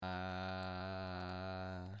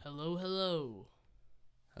Hello, hello,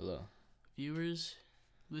 Hello. viewers,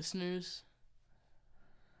 listeners.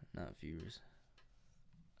 Not viewers.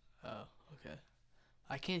 Oh, okay.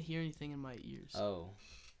 I can't hear anything in my ears. Oh.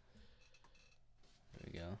 There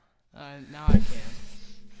we go. Now I can.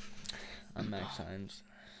 I'm Max Himes.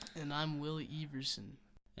 And I'm Willie Everson.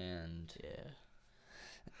 And Yeah.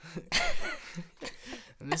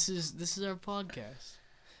 And this is our podcast.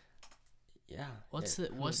 yeah. What's yeah,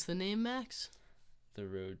 the name, Max? The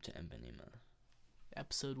Road to Empanema.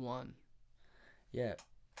 Episode 1 Yeah.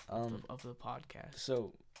 of the podcast.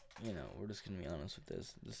 So, we're just gonna be honest with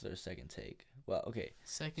this. This is our second take. Well, okay.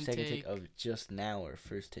 Second take take, of just now our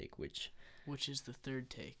first take, which is the third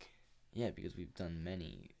take. yeah, because we've done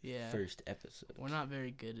many Yeah. first episodes. We're not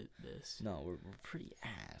very good at this. No, we're pretty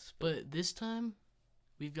ass. But this time,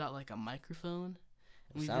 we've got like a microphone.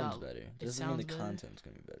 It sounds better. Doesn't mean the content's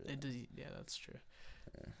gonna be better. It does. Yeah, that's true.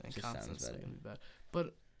 It just sounds better. Gonna be bad.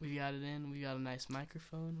 But we got it in. We got a nice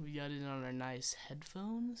microphone. We got it on our nice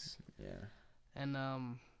headphones. Yeah. And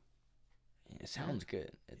It sounds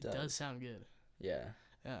good. It does sound good. Yeah.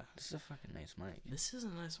 Yeah. This is a fucking nice mic. This is a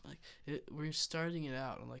nice mic. We're starting it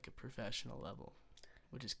out on like a professional level,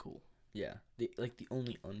 which is cool. Yeah. The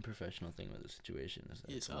only unprofessional thing with the situation is that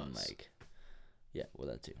It's it's one us. mic. Yeah, well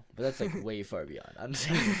that too. But that's like way far beyond. I'm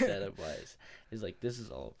saying setup wise. It's like this is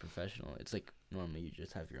all professional. It's like normally you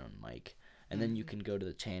just have your own mic. And then you can go to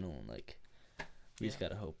the channel and like we just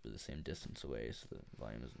gotta hope we're the same distance away so the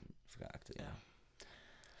volume isn't fucked. Yeah.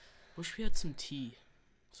 Wish we had some tea.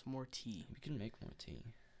 Some more tea. We can make more tea.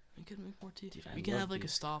 We could make more tea. Dude, We I can love have like a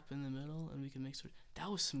these. stop in the middle and we can make sort. That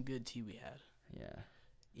was some good tea we had. Yeah.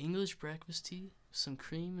 English breakfast tea, some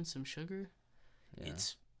cream and some sugar. Yeah.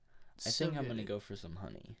 It's I so think I'm good. gonna go for some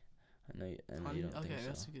honey. I know Honey? you don't Okay, think so.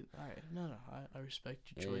 that's a good. All right, no, I respect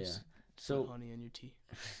your Yeah, choice. yeah. Put So honey in your tea.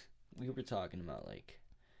 we were talking about like,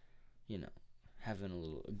 having a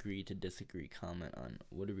little agree to disagree comment on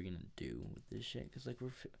what are we gonna do with this shit? Because like we're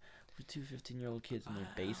two 15-year-old kids in their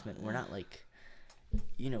basement. We're not like,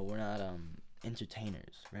 we're not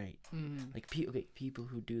entertainers, right? Mm. Like people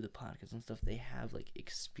who do the podcast and stuff, they have like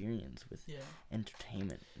experience with Yeah.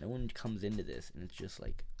 entertainment. No one comes into this and it's just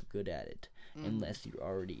like good at it unless you're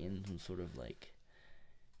already in some sort of like,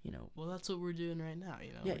 Well, that's what we're doing right now.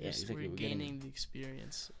 Yeah, we're exactly. We're We're getting- gaining the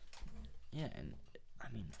experience. yeah. And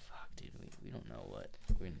I mean, fuck, dude, we don't know what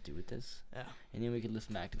we're gonna do with this. Yeah. And then we could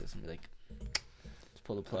listen back to this and be like, let's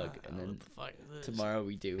pull the plug. And then what the fuck is this? tomorrow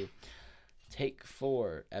we do take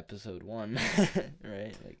 4, episode 1,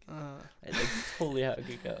 right? Like, that's totally how it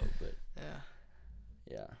could go. But Yeah.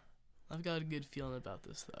 yeah, I've got a good feeling about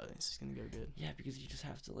this though. I think it's gonna go good. yeah, because you just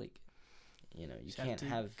have to like, you Just can't to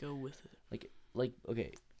have go with it. like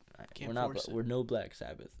okay, Can't force it. we're no Black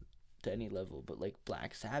Sabbath to any level, but like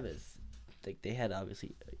Black Sabbath, like they had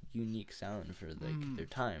obviously a unique sound for like their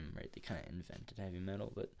time, right? They kind of invented heavy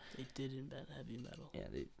metal, but They did invent heavy metal. yeah,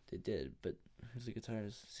 they did. But who's the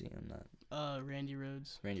guitarist? See, I'm not Randy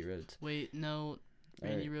Rhoads. Randy Rhoads. Wait, no.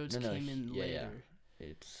 Randy Rhoads came in later.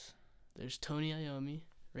 It's There's Tony Iommi,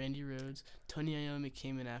 Randy Rhoads. Tony Iommi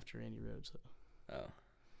came in after Randy Rhoads though. oh.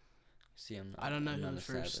 See, I'm not. I don't know I'm who not the a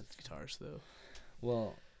first Sabbath. guitarist though.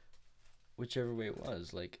 Well, whichever way it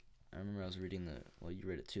was, like I remember I was reading you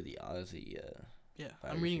read it too, the Ozzy. Yeah,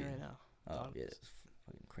 I'm reading it biography. right now. Oh Thought yeah, it was- it's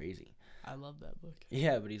fucking crazy. I love that book.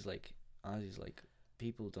 Yeah, but Ozzy's like,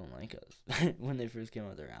 people don't like us when they first came out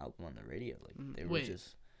with their album on the radio. Like they were Wait.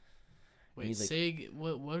 just. Wait, he's like- say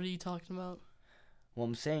what are you talking about? Well,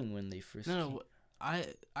 I'm saying when they first. No, I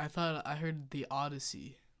thought I heard the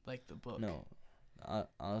Odyssey, like the book. No,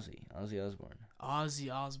 Ozzy Osbourne.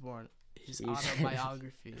 Ozzy Osbourne, his Jeez.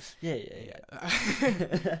 autobiography. Yeah.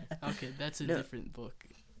 Okay, that's a No. different book.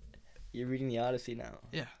 You're reading the Odyssey now.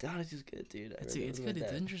 Yeah, The Odyssey's good, dude. it's good.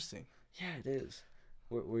 It's interesting. Yeah, it is.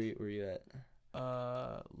 Where you at?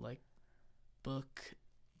 Like book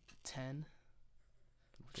 10,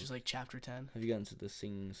 which is like chapter 10. Have you gotten to the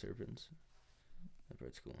Singing Serpents? That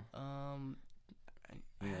part's cool.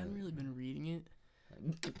 I Yeah. haven't really been reading it.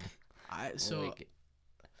 I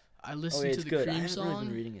Oh, listened yeah, to it's the good. I Cream haven't really song,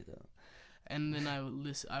 been reading it though. and then I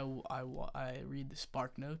listen. I read the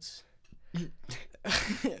Spark Notes. I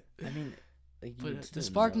mean, like, you would But the still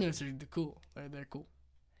Spark know. Notes are cool. They're cool.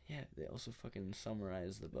 Yeah, they also fucking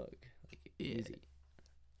summarize the book. Like, Yeah. easy.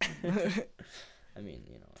 I mean,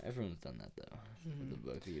 everyone's done that though. With the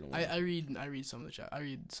book, you don't. I read some of the I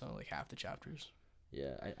read some like half the chapters.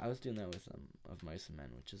 Yeah, I was doing that with Of Mice and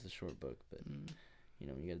Men, which is a short book, but you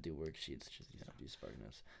gotta do worksheets, just do Spark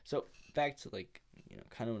Notes. So back to like,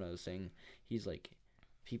 kind of what I was saying. He's like,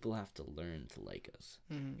 people have to learn to like us,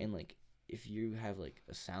 and like, if you have like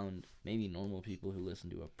a sound, maybe normal people who listen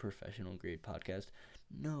to a professional grade podcast,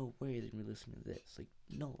 no way they're gonna be listening to this. Like,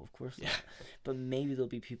 no, of course not. But maybe there'll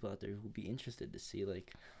be people out there who'll be interested to see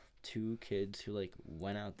like two kids who like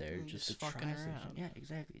went out there just to try some shit. Yeah,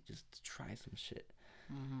 exactly. Just to try some shit.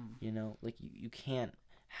 You know, like you can't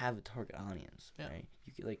have a target audience, right?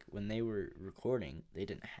 You could, like when they were recording, they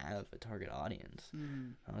didn't have a target audience.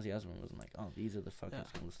 Ozzy Osbourne wasn't like, oh, these are the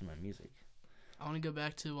fuckers gonna listen to my music. I want to go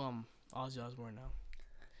back to Ozzy Osbourne now.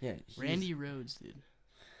 Yeah, Randy Rhoads, dude.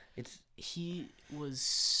 He was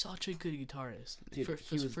such a good guitarist. Dude,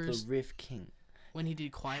 he was the riff king. When he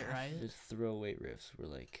did Quiet Riot, his throwaway riffs were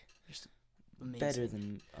like just amazing. Better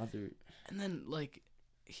than other. And then like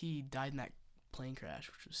he died in that plane crash,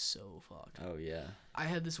 which was so fucked. Oh yeah. I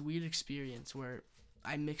had this weird experience where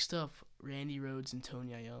I mixed up Randy Rhoads and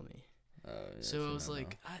Tony Iommi. Oh yeah. So I was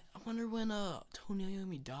like, I wonder when Tony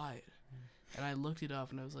Iommi died, and I looked it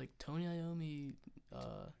up and I was like, Tony Iommi,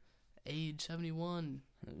 age 71.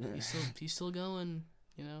 He's still going,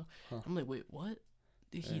 you know. I'm like, wait, what?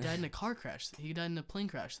 He died in a car crash. He died in a plane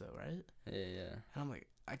crash, though, right? Yeah. And I'm like,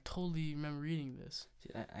 I totally remember reading this.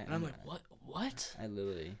 Dude, and I'm like, what? I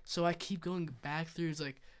literally. So I keep going back through. It's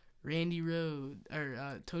like Randy Rhoads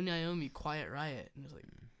or Tony Iommi, Quiet Riot, and it's like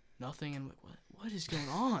nothing. And I'm like, what is going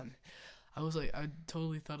on? I was like, I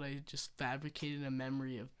totally thought I just fabricated a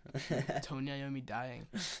memory of Tony Iommi dying,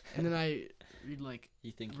 and then I read like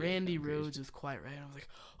Randy Rhoads with Quiet Riot, and I was like,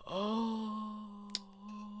 oh,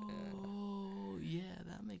 yeah,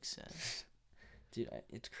 that makes sense. Dude,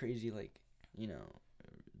 it's crazy. Like, you know,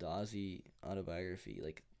 the Ozzy autobiography,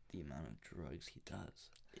 like the amount of drugs he does.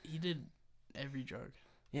 He did every drug.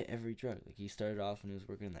 Yeah, every drug. Like he started off when he was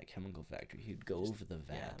working in that chemical factory. He'd go over the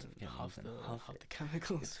vats of chemicals and huff the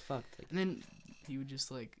chemicals. It's fucked. Like, and then he would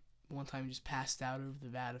just like one time just passed out over the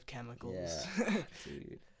vat of chemicals. Yeah,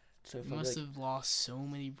 dude. So he must have lost so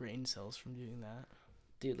many brain cells from doing that.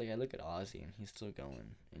 Dude, like I look at Ozzy and he's still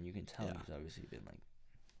going, and you can tell he's obviously been like,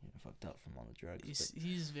 you know, fucked up from all the drugs.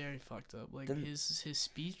 He's very fucked up. Like his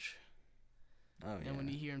speech. Oh yeah. And when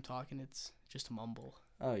you hear him talking, it's just mumble.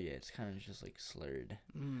 Oh yeah, it's kind of just like slurred.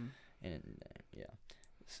 And yeah,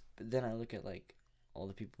 but then I look at like all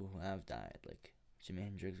the people who have died, like Jimi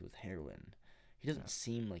Hendrix with heroin. He doesn't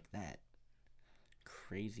seem like that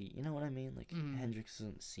crazy. You know what I mean? Like Hendrix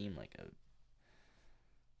doesn't seem like a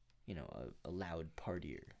loud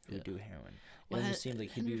partier who would do heroin. It doesn't seem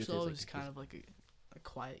like he'd be with his always kind of like a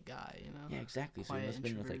quiet guy, you know? Yeah, exactly. So he must have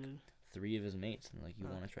been with like 3 of his mates, and like, you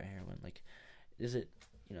want to try heroin? Like, is it?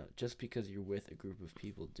 You know, just because you're with a group of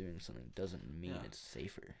people doing something doesn't mean it's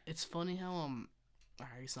safer. It's funny how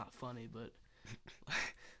it's not funny, but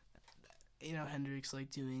you know, Hendrix like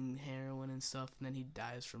doing heroin and stuff, and then he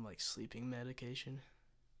dies from like sleeping medication.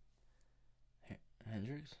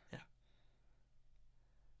 Hendrix? Yeah.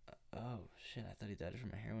 Oh shit! I thought he died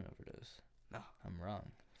from a heroin overdose. No, I'm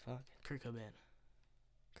wrong. Fuck. Kurt Cobain.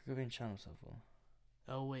 Kurt Cobain shot himself.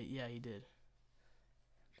 Oh wait, yeah, he did.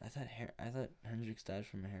 I thought Hendrix died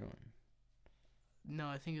from heroin. No,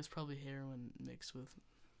 I think it's probably heroin mixed with.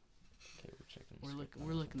 Okay, we're checking.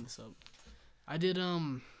 We're looking this up. I did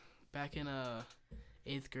back in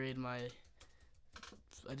 8th grade. I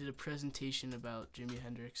did a presentation about Jimi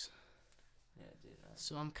Hendrix. Yeah, dude.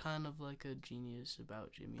 So I'm kind of like a genius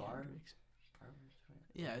about Jimi Hendrix.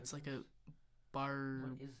 Yeah, it's like a What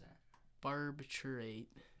is that? Barbiturate.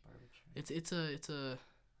 It's a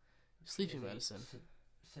sleeping medicine.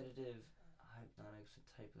 Sedative, hypnotics,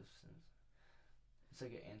 a type of sense. It's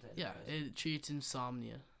like an antidepressant. Yeah, it treats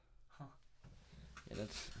insomnia. Huh. Yeah,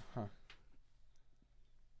 that's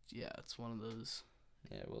Yeah, it's one of those.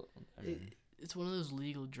 Yeah, well, I mean, it's one of those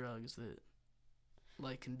legal drugs that,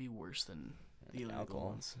 like, can be worse than the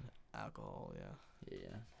illegal ones. Alcohol, yeah.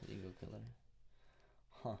 Yeah, legal killer.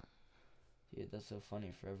 Huh. Dude, that's so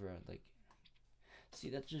funny. Forever, like, see,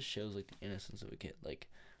 that just shows like the innocence of a kid. Like,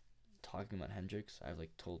 talking about Hendrix, I've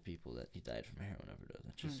like told people that he died from a heroin overdose.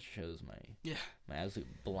 That just shows my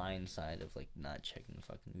absolute blind side of like not checking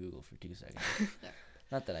fucking Google for 2 seconds.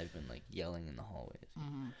 Not that I've been like yelling in the hallways.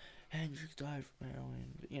 Hendrix died from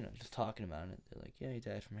heroin, but you know, just talking about it. They're like, yeah, he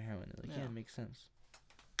died from heroin. They're like, yeah, it makes sense.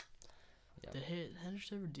 Yeah. Did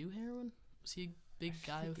Hendrix ever do heroin? Was he a big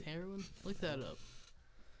guy with heroin? Look that up.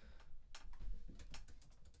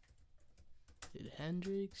 Did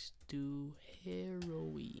Hendrix do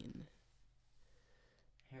heroin?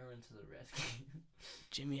 Heroin to the rescue.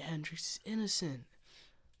 Jimi Hendrix is innocent.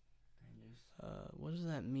 What does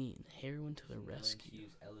that mean? Heroin to the rescue.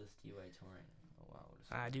 Use LSD while touring. Oh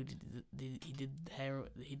wow. Dude, he did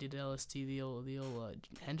LSD the old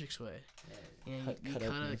Hendrix way. Yeah. You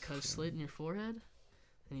cut a slit in your forehead,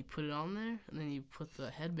 and you put it on there, and then you put the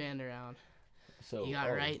headband around. So He got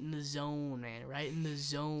right in the zone, man. Right in the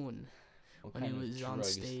zone what when he kind of was on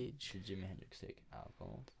drugs stage. did Jimi Hendrix take?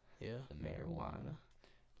 Alcohol, Yeah, the marijuana,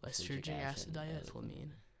 lysergic lysergic acid,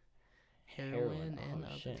 diethylamine, heroin, and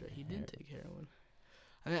other shit, drugs. He did take heroin.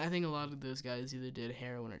 I think a lot of those guys either did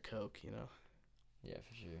heroin or coke. You know. Yeah,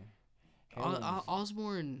 for sure.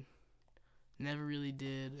 Osborne never really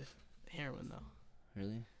did heroin though.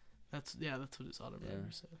 Really? That's what his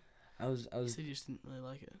autobiography said. I was He said he just didn't really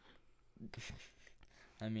like it.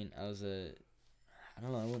 I mean, I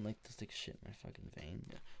don't know, I wouldn't like to stick shit in my fucking vein.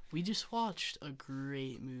 Yeah. We just watched a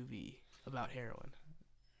great movie about heroin.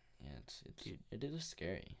 Yeah, it is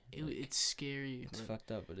scary. It's scary. It's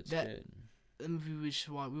fucked up, but it's that- good. The movie we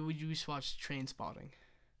just watched Trainspotting.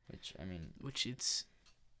 Which, I mean... Which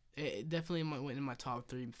it definitely went in my top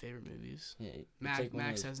 3 favorite movies. Yeah,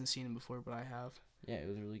 Max hasn't seen it before, but I have. Yeah, it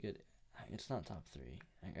was really good. It's not top 3.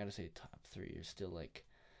 I gotta say top 3 are still like...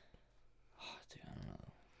 Oh, dude, I don't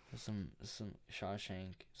know. There's some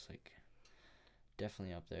Shawshank. It's like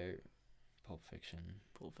definitely up there. Pulp Fiction,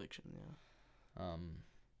 yeah.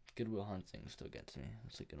 Good Will Hunting still gets me.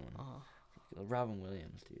 That's a good one. Robin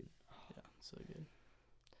Williams, dude. Yeah, so good.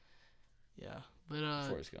 Yeah, but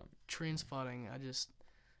Forrest Gump. Trainspotting,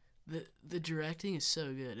 the directing is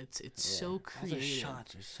so good. It's so creative. The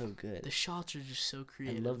shots are so good. The shots are just so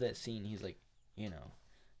creative. I love that scene. He's like, he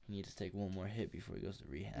needs to take one more hit before he goes to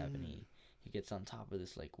rehab, and he gets on top of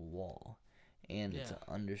this like wall, and it's an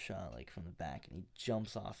undershot like from the back, and he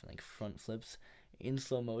jumps off and like front flips in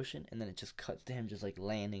slow motion, and then it just cuts to him just like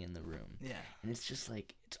landing in the room. Yeah, and it's just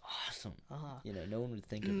like it's awesome. No one would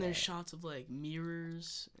think of that. And there's shots of like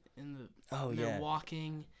mirrors in the they're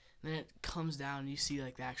walking, and then it comes down and you see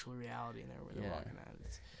like the actual reality in there where they're walking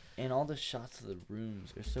at. And all the shots of the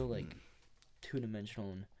rooms are so like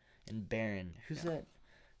two-dimensional and barren. Who's that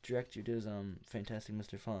director who does Fantastic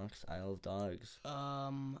Mr. Fox, Isle of Dogs?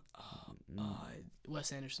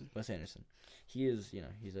 Wes Anderson. Wes Anderson. He is,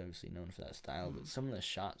 he's obviously known for that style, but some of the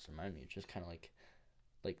shots remind me of just kind of like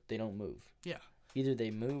they don't move. Yeah. Either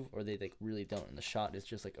they move or they like really don't, and the shot is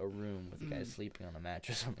just like a room with a guy sleeping on a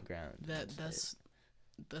mattress on the ground.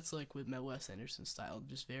 That's like with my Wes Anderson style,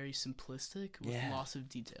 just very simplistic with lots of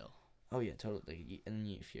detail. Oh yeah, totally. And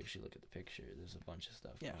then if you actually look at the picture, there's a bunch of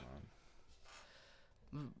stuff going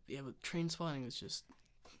on. Yeah, but Trainspotting is just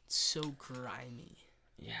so grimy.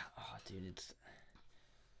 Yeah. Oh, dude, it's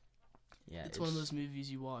one of those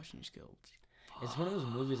movies you watch and you just go. It's one of those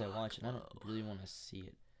movies I watch and I don't really want to see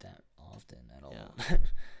it that often at all. Yeah.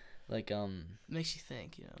 Like It makes you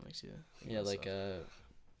think, makes you. Think like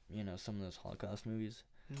some of those Holocaust movies.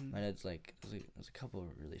 My dad's like, there's a couple of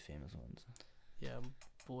really famous ones. Yeah,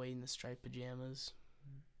 Boy in the Striped Pajamas.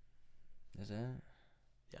 Is that?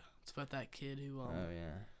 Yeah, it's about that kid who. Oh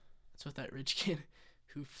yeah. It's about that rich kid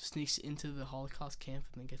who sneaks into the Holocaust camp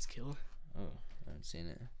and then gets killed. Oh, I haven't seen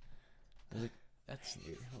it. That's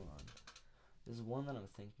weird. Hold on. There's one that I'm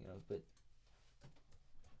thinking of, but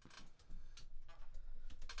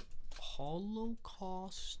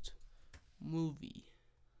Holocaust movie.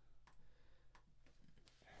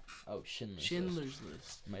 Oh, Schindler's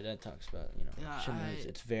List. My dad talks about, Schindler's.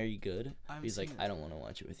 It's very good. He's like, I don't want to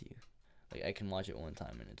watch it with you. Like, I can watch it one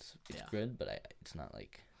time and it's good, but it's not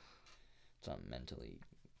like, it's not mentally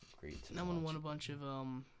great. That one won a bunch of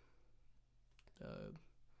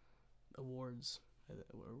awards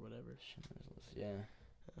or whatever. Schindler's List, yeah.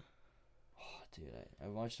 Oh, dude, I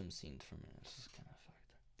watched some scenes from it. It's just kind of fucked.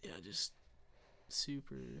 Yeah, just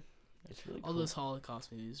super. It's really all cool. those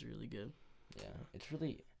Holocaust movies are really good. Yeah, it's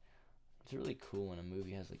really cool when a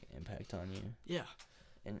movie has like an impact on you. Yeah.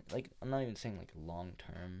 And like, I'm not even saying like long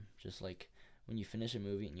term, just like when you finish a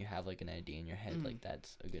movie and you have like an idea in your head, like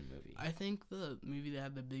that's a good movie. I think the movie that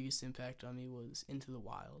had the biggest impact on me was Into the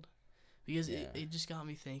Wild, because it just got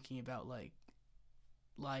me thinking about like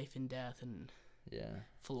life and death and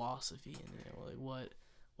philosophy and like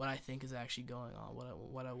what I think is actually going on,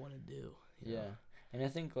 what I want to do. You know? And I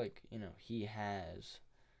think like he has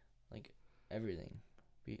like everything.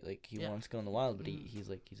 Like he wants to go in the wild, but he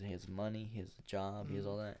has money, he has a job, he has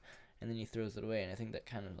all that, and then he throws it away. And I think that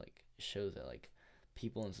kind of like shows that like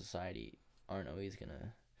people in society aren't always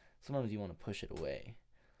gonna. Sometimes you want to push it away.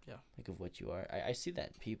 Yeah. Like of what you are. I see that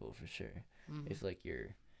in people for sure. If like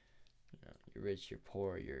you're rich, you're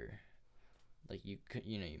poor, you're like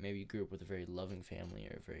maybe you grew up with a very loving family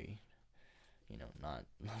or a very not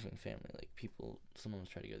loving family. Like people sometimes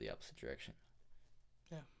try to go the opposite direction.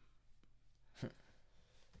 Yeah.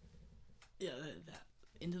 Yeah, that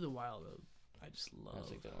Into the Wild, I just love. That's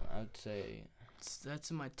a good one. I would say that's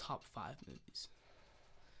in my top 5 movies.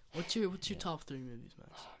 What's your Yeah. top 3 movies,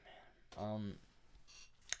 Max?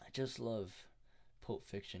 I just love Pulp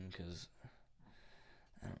Fiction because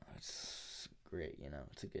I don't know, it's great. You know,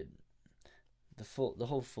 it's a good the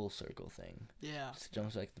whole full circle thing. Yeah. Just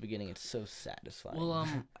jumps back at the beginning. It's so satisfying. Well,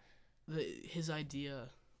 his idea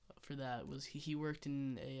for that was he worked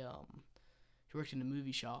in a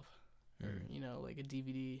movie shop, or like a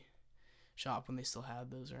DVD shop when they still had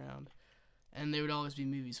those around, and there would always be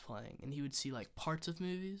movies playing, and he would see like parts of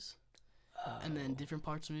movies, and then different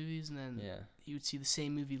parts of movies, and then he would see the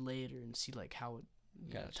same movie later and see like how it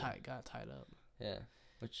got tied up. Yeah,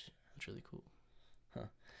 which That's really cool.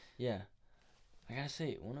 yeah, I gotta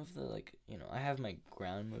say one of the I have my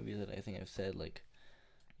ground movies that I think I've said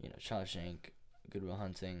Shawshank, Good Will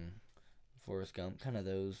Hunting, Forrest Gump, kind of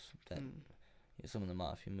those that some of the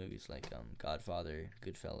mafia movies like Godfather,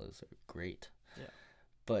 Goodfellas are great. Yeah.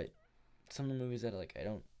 But some of the movies that I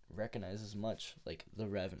don't recognize as much, like The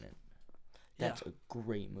Revenant. That's a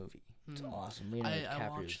great movie. It's awesome. I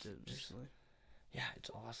watched it recently. Yeah, it's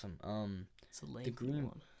awesome. It's a lengthy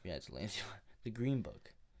one. Yeah, it's a lengthy one. The Green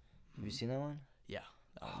Book. Have you seen that one? Yeah.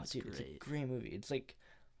 Oh, dude, it's a great movie. It's like,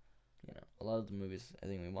 a lot of the movies I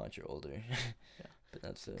think we watch are older. Yeah. But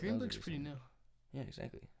that's Green Book's pretty new. Yeah,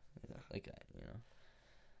 exactly. Yeah. Like that,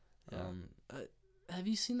 Yeah. Have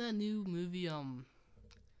you seen that new movie?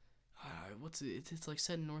 What's it? It's like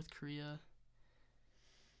set in North Korea.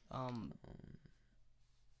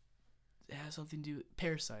 It has something to do with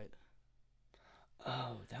Parasite.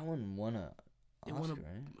 Oh, that one won a It Oscar, won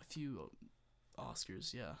right? a few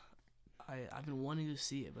Oscars. Yeah. I've been wanting to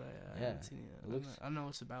see it, but I haven't seen it yet. I don't know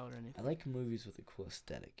what it's about or anything. I like movies with a cool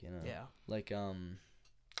aesthetic, Yeah. Like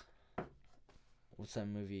what's that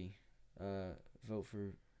movie? Vote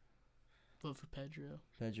for Pedro.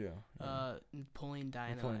 Pedro. Yeah. Napoleon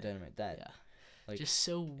Dynamite. Napoleon Dynamite. That. Yeah. Like, just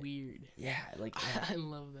so weird. Yeah, I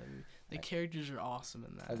love that movie. The characters are awesome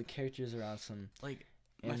in that. The characters are awesome. Like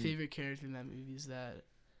my favorite character in that movie is that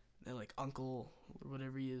like uncle or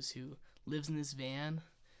whatever he is who lives in this van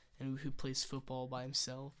and who plays football by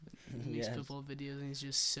himself and makes football videos, and he's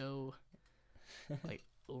just so like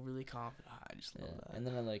overly confident. I just love that. And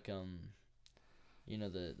then I like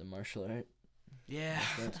the martial art. Yeah.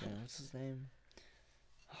 What's his name?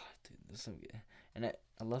 Oh, dude, there's some good. And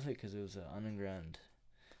I love it because it was an underground,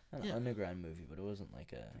 not an underground movie, but it wasn't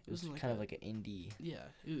like a. It was kind of like an indie. Yeah,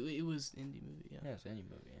 it was indie movie. Yeah. Yeah, it's an indie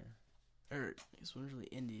movie. Yeah. Or it wasn't really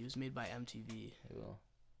indie. It was made by MTV. It will.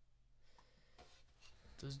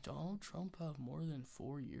 Does Donald Trump have more than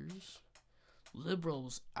 4 years?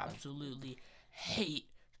 Liberals absolutely hate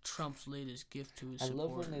Trump's latest gift to his supporters. I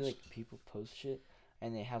love when they people post shit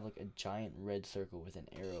and they have a giant red circle with an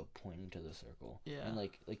arrow pointing to the circle. Yeah. And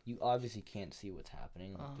like you obviously can't see what's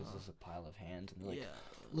happening. This is a pile of hands, and they're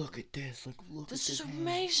look at this. Look this at this. This is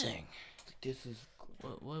amazing. This is.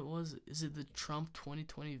 What was it? Is it the Trump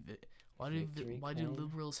 2020? Why do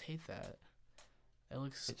liberals hate that?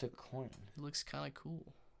 It's a coin. It looks kind of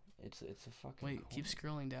cool. It's a fucking. Wait, coin. keep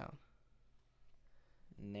scrolling down.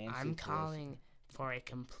 Nancy I'm Pelosi. calling for a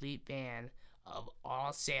complete ban of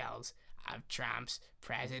all sales of Trump's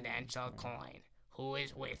presidential coin. Who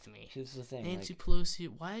is with me? Here's the thing. Nancy Pelosi,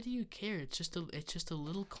 why do you care? It's just a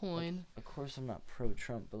little coin. Of course, I'm not pro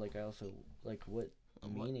Trump, but I also what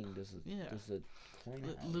meaning does the coin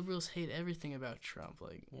have? Liberals hate everything about Trump.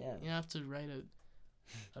 Yeah. You have to write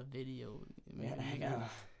a video. I know.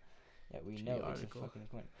 Yeah, we know it's a article. fucking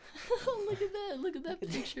coin. Look at that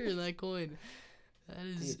picture of that coin. That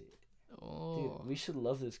is. Dude, we should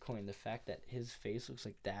love this coin. The fact that his face looks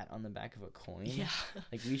like that on the back of a coin. Yeah.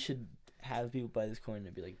 We should have people buy this coin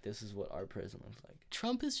and be like, this is what our president looks like.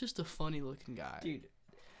 Trump is just a funny looking guy. Dude,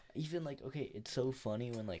 even okay, it's so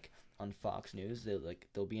funny when on Fox News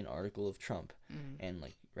there'll be an article of Trump and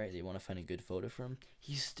they want to find a good photo for him.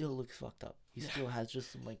 He still looks fucked up. He still has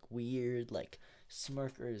just some weird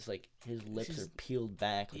smirkers. His lips are peeled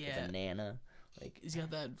back like a banana. He's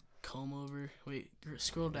got that comb over. Wait,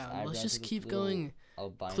 scroll down. Let's eyebrows just look keep little going.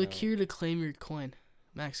 albino. Click here to claim your coin.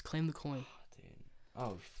 Max, claim the coin. Dude.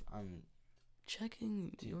 Oh, I'm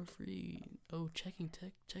checking your free. Oh, checking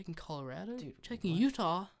Colorado. Dude, checking what?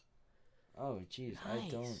 Utah. Oh, jeez, Nice. I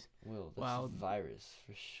don't. Will that's Wow. a virus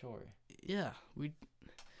for sure. Yeah,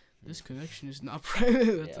 this connection is not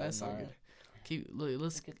private. That's not not. good.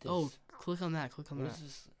 Let's. Look at Oh, this. click on that. Click on What that. is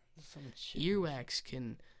this? There's so much shit. Earwax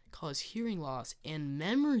can cause hearing loss and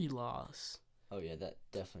memory loss. Oh yeah, that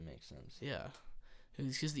definitely makes sense. Yeah,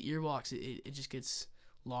 it's because the earwax it just gets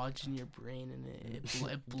lodged in your brain and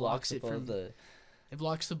it blocks it from it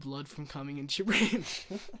blocks the blood from coming into your brain.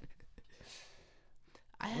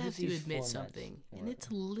 I What have is to these admit formats something, and for? it's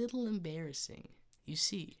a little embarrassing. You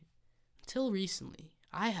see, Till recently,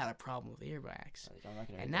 I had a problem with earwax. Like, I'm not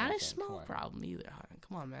gonna And make not that a thing, come small on. problem either.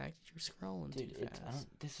 Come on, Max. You're scrolling Dude, too it's, fast.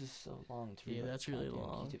 this is so long to read. Yeah, about that's really goddamn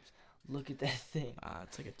long. Q-tips. Look at that thing.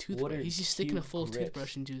 It's like a What toothbrush. are He's just sticking a full Q-grips?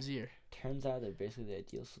 toothbrush into his ear. Turns out they're basically the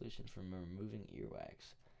ideal solution for removing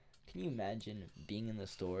earwax. Can you imagine being in the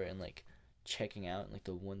store and like checking out and like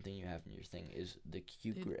the one thing you have in your thing is the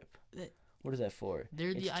Q-grip? What is that for? They're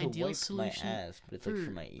It's the to ideal wipe solution my ass, but it's like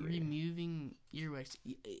for my ear. removing earwax.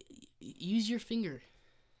 Use your finger.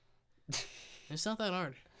 It's not that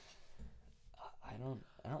hard. I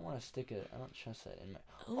don't want to stick I don't trust that in my.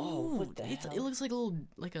 Oh, what the hell? It looks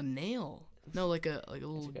like a nail. No, like a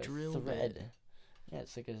little It's like drill a thread. bit. Yeah,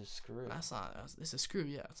 it's like a screw. That's not. It's a screw.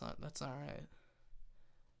 Yeah, that's not right.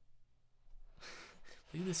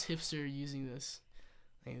 Look at this hipster using this.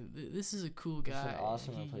 Like, this is a cool This is guy. an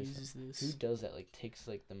awesome He replacement. uses this. Who does that? Like takes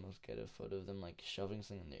like the most ghetto photo of them like shoving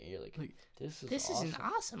something in their ear. Like this is This awesome. is an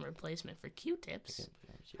awesome replacement for Q-tips.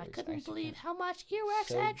 I Yours couldn't actually believe kinda- how much earwax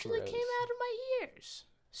So actually gross. came out of my ears.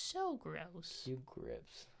 So gross.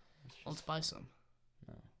 Q-grips. Let's buy some.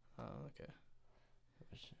 No. Oh, okay.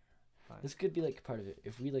 Fine. This could be like part of it.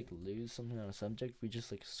 If we like lose something on a subject, we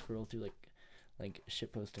just like scroll through like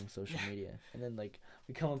shit posting social media, and then like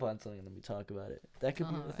we come upon something and then we talk about it. That could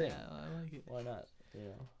be the thing. Yeah, I like it. Why not? You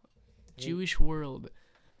know. Jewish world.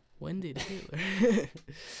 When did Hitler?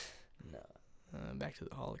 No. Back to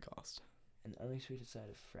the Holocaust. An unexpected side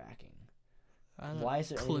of fracking. I don't know. Why is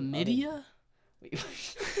there anything chlamydia? Wait.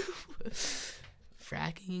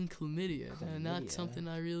 Fracking and chlamydia. Not Chlamydia? something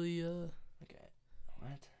I really Okay.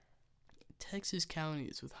 What? Texas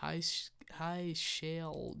counties with high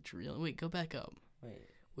shale drilling. Wait, go back up. Wait.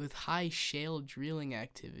 With high shale drilling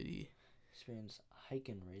activity. Experience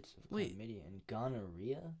hiking rates of Wait. chlamydia and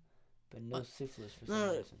gonorrhea, but no syphilis for no, some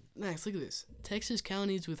no. reason. Max, look at this. Texas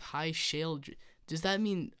counties with high shale. Does that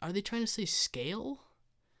mean? Are they trying to say scale?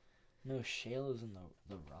 No, shale is in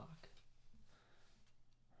the rock.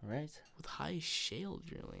 Right? With high shale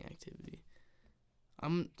drilling activity.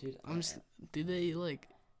 Dude, Did they like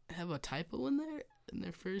have a typo in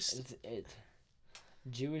there first? It's it.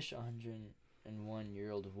 Jewish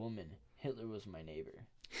 101-year-old woman. Hitler was my neighbor.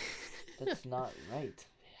 That's not right.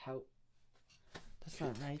 How? That's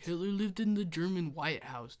not right. Hitler lived in the German White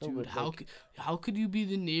House, No, dude. but, like- How could you be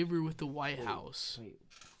the neighbor with the White Wait, House? Wait.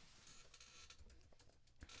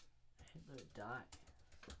 Hitler died.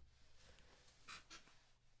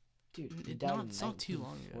 Dude, he died in It's not too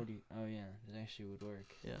long ago. 1940. Oh yeah, that actually would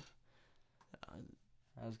work. Yeah.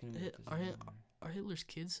 I was gonna. Hit- Make this are hit- number. Are Hitler's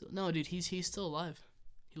kids? No, dude. He's still alive.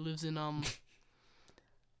 He lives in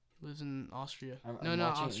He lives in Austria. I'm No,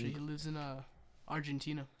 not watching Austria. He lives in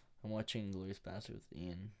Argentina. I'm watching Glorious Bastard with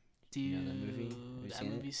Ian. Dude, You know that movie? Have you that seen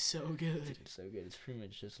it? movie's so good. Dude, it's so good. It's pretty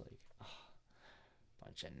much just like,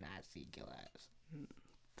 bunch of Nazi killers.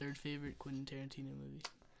 Third favorite Quentin Tarantino movie,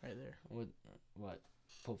 right there. What?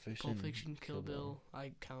 Pulp Fiction. Pulp Fiction, Kill Bill.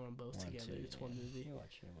 I count them both One, together. two, It's yeah. one movie. You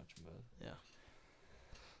watch them both. Yeah.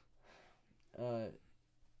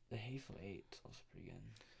 The Hateful Eight is also pretty good.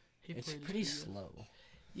 Hateful It's Eight is pretty good. slow.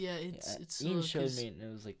 Yeah, it's Ian slow showed 'cause me and it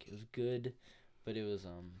was like it was good, but it was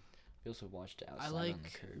we also watched it outside I on the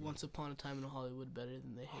like curb. Once Upon a Time in Hollywood better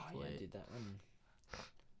than The Oh Hateful yeah, Eight. dude, that one.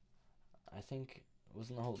 I think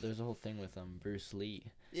wasn't there's a whole thing with Bruce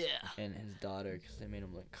Lee Yeah. and his daughter because they made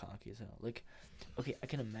him look cocky as hell. Like, okay, I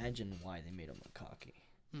can imagine why they made him look cocky.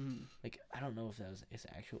 Mm-hmm. Like, I don't know if that was his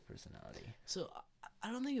actual personality. So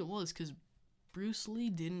I don't think it was because Bruce Lee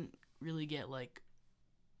didn't really get like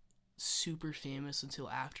super famous until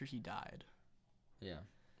after he died. Yeah,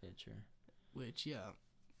 true. Which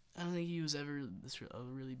I don't think he was ever a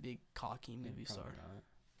really big cocky Yeah, movie probably star. not.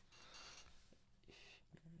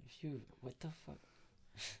 If you what the fuck?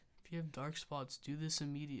 If you have dark spots, do this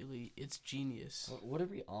immediately. It's genius. What are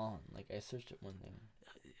we on? Like, I searched up one thing.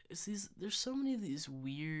 It's there's so many of these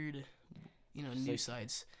weird, Just news like-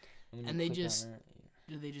 sites. When you And they click on just-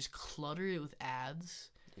 it, They just clutter it with ads,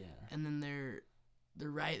 yeah. and then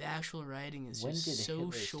the actual writing is When just did so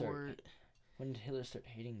Hitler start? short. When did Hitler start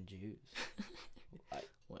hating Jews?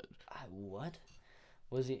 What? What?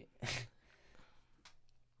 Was he?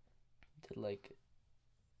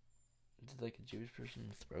 did like a Jewish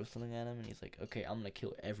person throw something at him, and he's like, "Okay, I'm gonna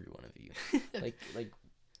kill every one of you." like,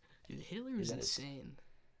 Dude, Hitler was that it? insane.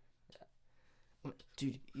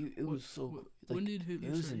 dude, it was so cool. When Like, did Hitler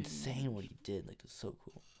it was start hating insane Jews? what he did. Like, it's so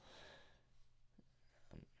cool.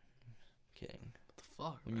 I'm kidding. What the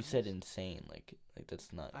fuck? When you Ryan? said insane, like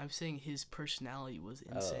that's not. I'm saying his personality was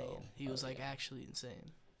insane. Oh, He was like okay. actually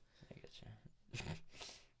insane. I get you.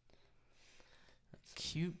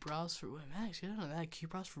 Cute bras for Max. Get on that. Cute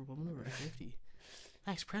bras for women over 50.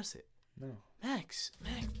 Max, press it. No. Max. No.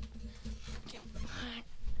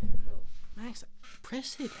 Max,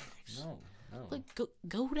 press it, Max. No. Like,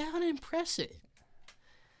 go down and press it.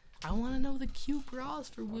 I want to know the cute bras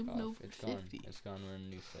for Fuck women off. over It's 50. gone. It's gone. We're on a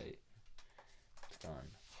new site. It's gone.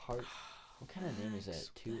 Heart. What kind of name is that?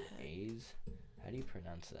 Max, 2 what the heck? A's? How do you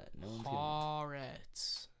pronounce that? No one's gonna.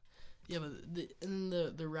 Haaretz. Yeah,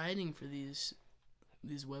 but the writing for these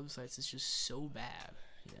websites is just so bad.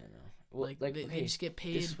 Yeah, I know. Well, Like, like they okay, just get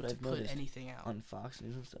paid this is what to I've put noticed anything out. on Fox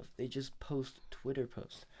News and stuff. They just post Twitter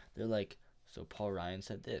posts. They're like, so Paul Ryan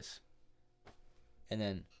said this, and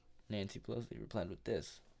then Nancy Pelosi replied with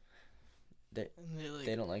this. And they're like,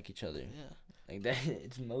 They don't like each other. yeah. Like that.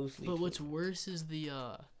 It's mostly. But what's Twitter. worse is the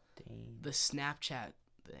Dang. Snapchat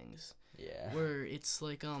things Yeah. where it's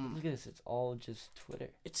like Look at this. It's all just Twitter.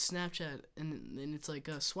 it's Snapchat and it's like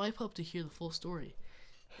swipe up to hear the full story,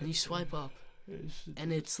 and you swipe up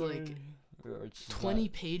and it's like Or it's just 20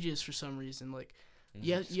 not- pages for some reason. Like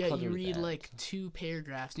it's yeah, cluttered you with read ads. like 2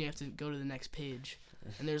 paragraphs and you have to go to the next page,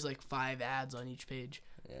 and there's like 5 ads on each page,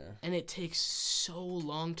 Yeah. and it takes so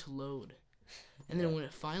long to load. And then Yeah. when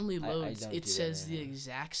it finally I loads, don't it do that says the anymore.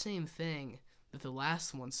 exact same thing that the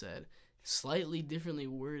last one said, slightly differently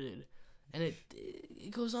worded, and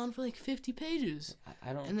it goes on for like 50 pages.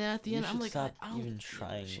 I don't. And then at the you end, I'm should like, stop I don't even give a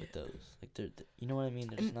trying shit. with those. Like you know what I mean?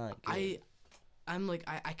 They're And just not good. I'm like,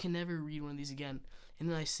 I can never read one of these again. And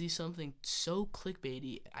then I see something so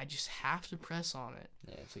clickbaity, I just have to press on it.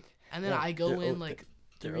 Yeah, it's like. And then Yeah, I go they're in al- like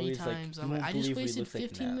they're 3 always like, times. "You I'm like, won't I just believe what he wasted looks like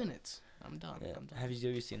 15 now." minutes. I'm done. Yeah. I'm done. Have you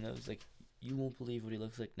ever seen those? Like, you won't believe what he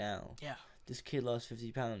looks like now. Yeah. This kid lost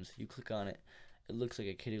 50 pounds. You click on it, it looks like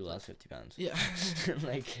a kid who lost 50 pounds. Yeah.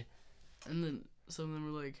 Like. And then some of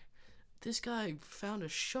them were like, this guy found a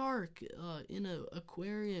shark in an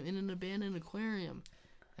aquarium, in an abandoned aquarium.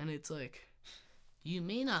 And it's like, you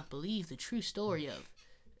may not believe the true story of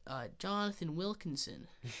Jonathan Wilkinson,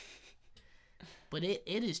 but it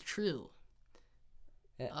is true.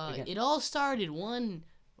 Yeah, again, It all started one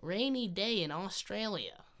rainy day in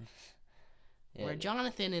Australia, yeah, where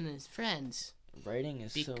Jonathan and his friends writing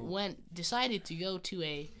is so. decided to go to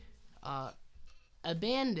a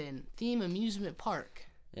abandoned theme amusement park.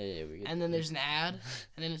 Yeah, we get. And then there's an ad,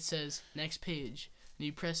 and then it says next page, and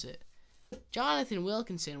you press it. Jonathan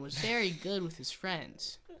Wilkinson was very good with his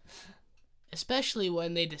friends, especially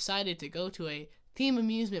when they decided to go to a theme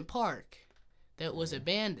amusement park that was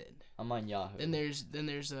abandoned. I'm on Yahoo. Then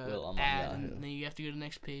there's a Will, I'm on ad, Yahoo. and then you have to go to the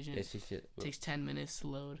next page, and Yes, it yes, yes. takes 10 minutes to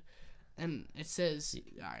load, and it says.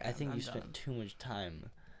 All right, I think I'm you done. spent too much time,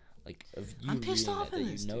 like, of you I'm pissed reading off that, in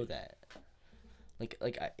that this, you know dude. that. Like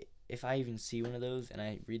if I even see one of those and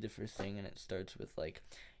I read the first thing and it starts with like,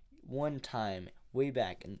 one time way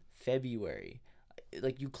back in February,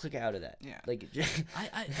 like you click out of that. Yeah. Like.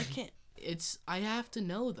 I can't. I have to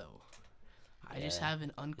know though. I just Yeah. have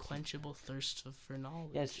an unquenchable thirst for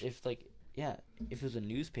knowledge. Yes, if it was a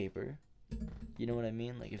newspaper, you know what I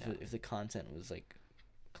mean? Like Yeah. if the content was like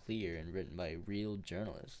clear and written by real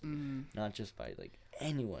journalists, not just by like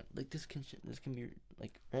anyone. Like this can be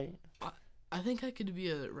like, right? I think I could be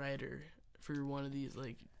a writer for one of these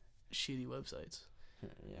like shitty websites. Yeah,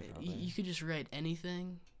 You probably. could just write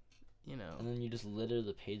anything, you know. And then you just litter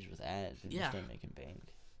the page with ads and you Yeah. start making bank.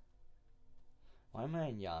 Why am I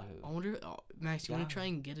on Yahoo? I wonder, Max, you want Yeah. to try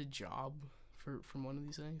and get a job from one of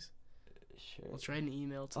these things? Sure. Let's write an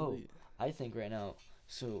email to Oh. the. I think right now,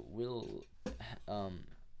 so Will,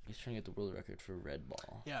 he's trying to get the world record for red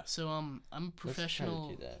ball. Yeah, so I'm a professional.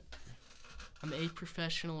 Let's try to do that. I'm a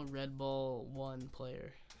professional Red Ball 1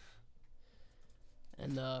 player.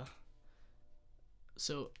 And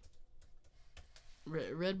so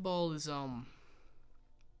Red Ball is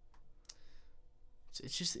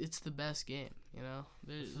it's the best game, you know.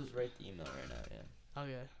 Let's just write the email right now. Yeah.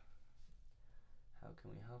 Okay. How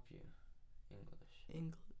can we help you?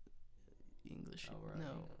 English. English. Oh, we're on No.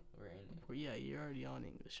 English. We're in it. Well, yeah, you're already on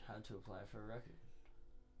English. How to apply for a record?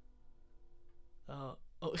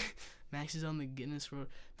 Oh, Max is on the Guinness World.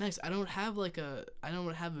 Max, I don't have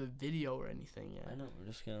a video or anything yet. I know. We're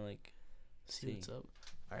just gonna like. See what's up.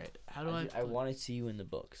 All right. How do I? I want to see you in the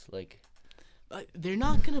books. Like. They're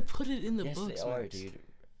not gonna put it in the yes, books, they are, Max. dude.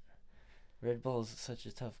 Red Ball is such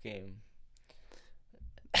a tough game.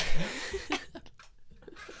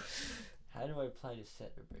 How do I apply to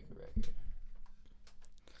set or break a record?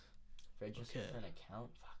 Register Okay. for an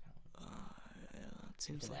account? Fuck, I don't know. Yeah, it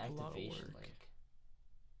seems It's an like a lot of activation work. link.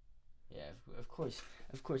 Yeah, of course.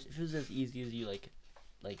 If it was as easy as you like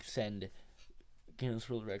send Guinness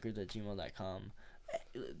World Records at gmail.com,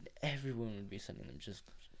 everyone would be sending them just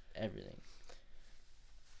everything.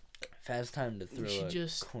 Fast time to throw should a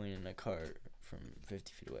just- coin in a cart from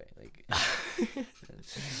 50 feet away. Like,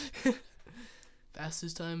 that's-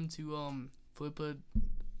 Fastest time to flip a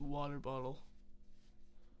water bottle.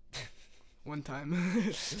 One time.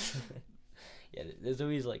 yeah, there's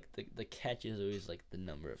always like the catch is always like the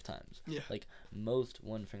number of times. Yeah. Like most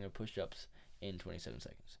one finger push-ups in 27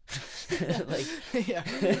 seconds. Like, yeah.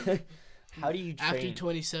 how do you train? After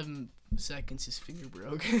 27 seconds, his finger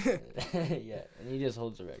broke. Yeah, and he just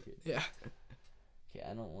holds the record. Yeah. Okay,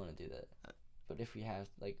 I don't want to do that. But if we have,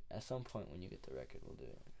 like, at some point when you get the record, we'll do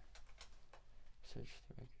it. Search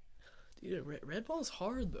for the record. Dude, Red Ball's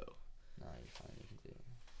hard though. Nah, you're fine. You can do it.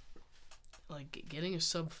 Like getting a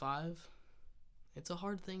sub 5, it's a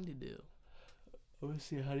hard thing to do. I want to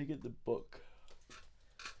see how to get the book.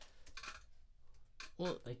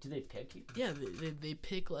 Well, Like, do they pick you? yeah, they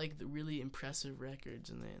pick like the really impressive records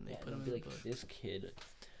and they put they'll them be in like, the book. this kid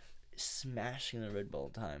smashing the red ball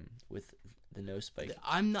time with the no spike.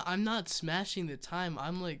 I'm not smashing the time.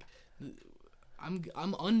 I'm like,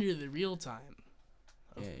 I'm under the real time.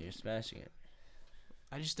 Yeah, you're smashing it.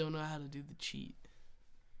 I just don't know how to do the cheat.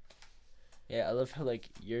 Yeah, I love how, like,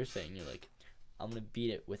 you're saying, you're like, I'm gonna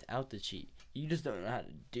beat it without the cheat. You just don't know how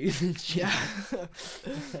to do the cheat. Yeah.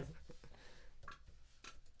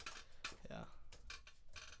 Yeah.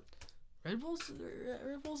 Red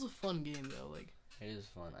Bull's a fun game though. Like, It is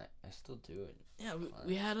fun. I still do it. yeah,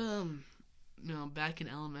 we had back in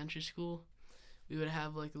elementary school, we would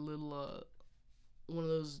have like a little one of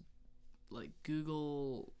those like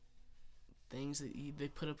Google things that they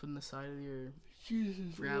put up in the side of your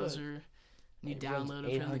browser, and you It runs download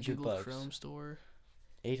it from the 800 Google bucks. Chrome store.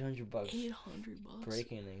 $800. $800.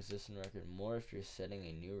 Breaking an existing record. More if you're setting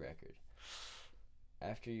a new record.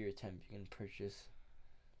 After your attempt, you can purchase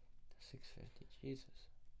 $650. Jesus.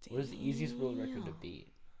 What is the easiest world record to Damn. beat?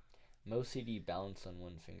 Most CD balanced on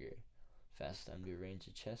one finger. Fast time to arrange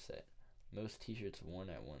a chess set. Most t-shirts worn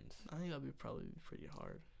at once. I think that'd probably be pretty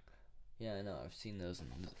hard. Yeah, I know. I've seen those,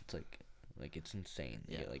 and it's like it's insane.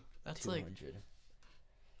 You Yeah, get like that's 200.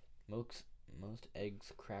 Most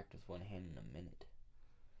eggs cracked with one hand in a minute.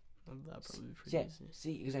 That'd probably be pretty Yeah, easy.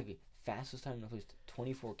 see, exactly. Fastest time to place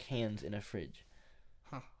 24 cans in a fridge.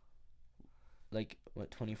 Huh. Like,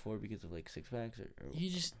 what, 24 because of, like, 6-packs? Or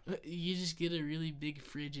You just get a really big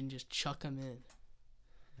fridge and just chuck them in.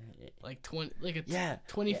 Like 20, like a Yeah.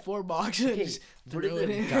 24 box. And Okay, just what are throw the it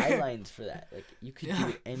in. guidelines for that? Like, you could Yeah. do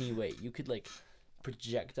it any way. You could, like,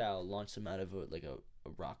 projectile launch them out of, a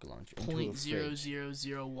rocket launcher into a fridge.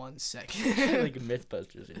 0.0001 second. Like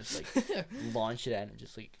Mythbusters, they just, like, launch it out and it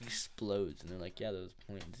just, like, explodes. And they're like, yeah, that was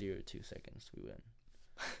 0.02 seconds. We win.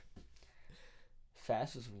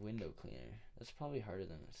 Fastest window cleaner. That's probably harder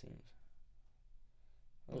than it seems.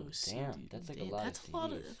 Oh, No, damn. CD. That's like Damn, a lot that's of a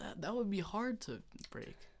lot of CDs. that would be hard to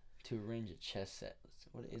break. To arrange a chess set.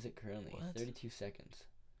 What is it currently? What? 32 seconds.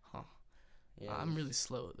 Huh. Yeah, I'm really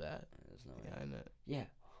slow at that. There's no Yeah, way. I know. Yeah.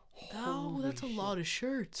 Oh, Holy that's a shit. lot of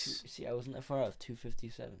shirts. See, I wasn't that far off.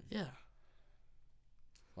 257. Yeah.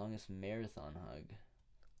 Longest marathon hug.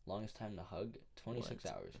 Longest time to hug. 26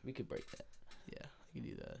 What? hours. We could break that. Yeah, I can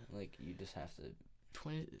do that. Like, you just have to.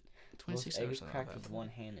 26 Most hours. eggs not cracked that with bad. one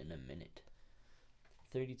hand in a minute.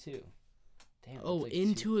 32. Damn. that's Oh, like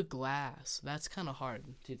into a glass. That's kind of hard.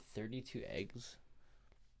 Dude, 32 eggs.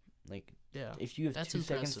 Like, Yeah. if you have That's 2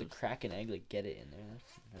 seconds to impressive. crack an egg, like, get it in there.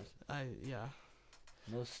 That's Yeah.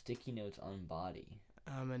 most sticky notes on body.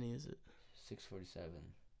 How many is it?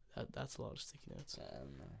 647. That's a lot of sticky notes. I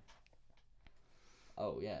don't know.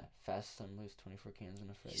 Oh, yeah. Fastest time to place 24 cans in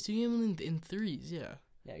a fridge. He's doing them in threes. Yeah.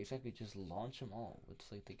 Yeah, exactly. Just launch them all.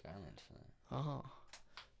 What's, like, the guidelines for that? Uh huh.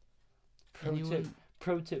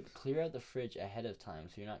 Pro tip, clear out the fridge ahead of time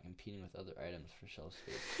so you're not competing with other items for shelf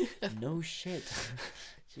space. No shit.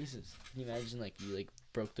 Jesus. Can you imagine, like, you, like,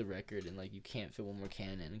 broke the record and, like, you can't fit one more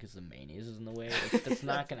can in because the mayonnaise is in the way? Like, that's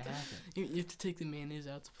not gonna happen. You have to take the mayonnaise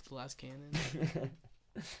out to put the last can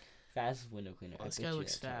in. Fastest window cleaner. Oh, I this bet guy you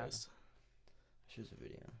looks that's harder. fast. Here's a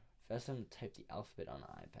video. Fast time to type the alphabet on an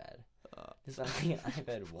iPad. Uh, This is like an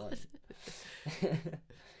iPad 1.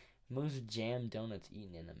 Most jam donuts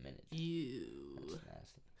eaten in a minute. Ew. That's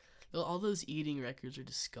nasty. All those eating records are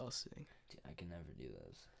disgusting. Dude, I can never do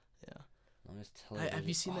those. Yeah. Longest television. Have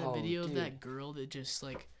you seen that Oh, video of dude. that girl that just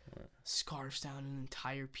like What? scarfs down an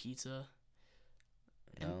entire pizza?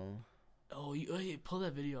 No. Oh, you pull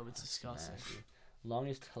that video up. It's That's disgusting. nasty.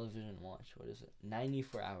 Longest television watch. What is it?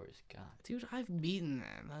 94 hours. God. Dude, I've beaten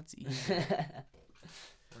that. That's easy.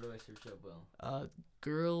 What do I search up, Will?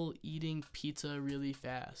 Girl eating pizza really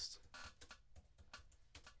fast.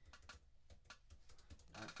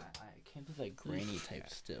 I can't believe that granny type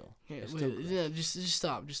still. Yeah, It's wait, still yeah, just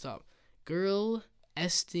stop. Girl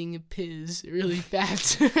esting piz really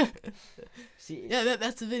fast. See, Yeah,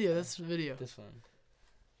 that's the video. That's the video. this one.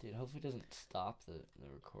 Dude, hopefully it doesn't stop the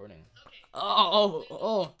recording.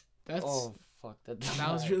 Oh. That's Oh, fuck. That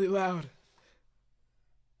was really loud.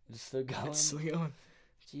 It's still going? It's still going.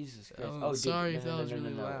 Jesus Christ. Oh, Dude, sorry no, if no, that no, was no,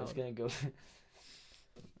 really no, loud. It's gonna go...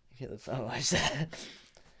 Okay, let's not watch that.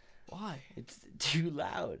 Why? It's too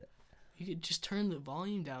loud. You could just turn the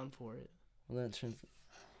volume down for it. Well, then it turns...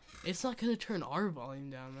 It's not gonna turn our volume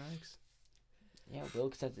down, Max. Yeah, well,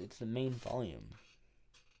 because it's the main volume.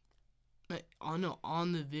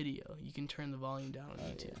 On the video, you can turn the volume down on Oh,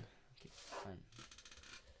 YouTube. yeah. Okay, fine.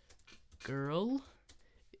 Girl.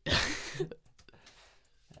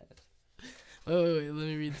 Wait, let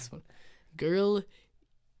me read this one. Girl,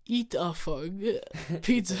 eat a fug.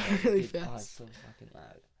 Pizza really Dude, oh, it's fast. so fucking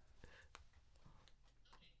loud.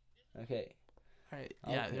 Okay, Alright,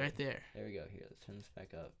 yeah, Okay. right there. there we go. Here, let's turn this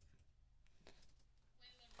back up.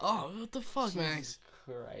 Oh, what the fuck, Max? Jesus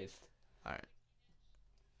Christ. Alright.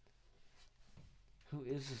 Who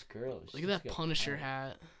is this girl? Look She's at that got Punisher power.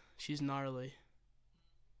 hat. She's gnarly.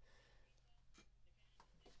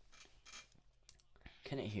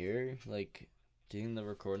 Can it hear? Like, do you think the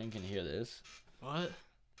recording can hear this? What?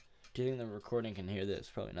 Do you think the recording can hear this?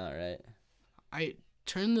 Probably not, right? I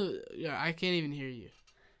can't even hear you.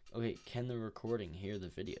 Okay, can the recording hear the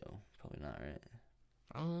video? Probably not, right?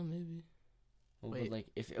 I don't know, maybe. Well, Wait. but like,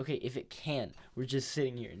 if it can, we're just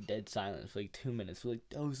sitting here in dead silence for like 2 minutes. We're like,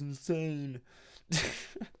 that was insane.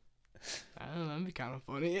 I don't know, that'd be kind of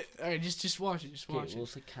funny. Alright, just watch it, just Okay, watch we'll it.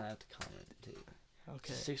 just like kind of have to comment too.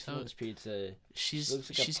 Okay. 60 so inch pizza. she's looks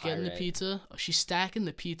like a she's getting the pirate. pizza. Oh, she's stacking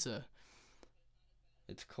the pizza.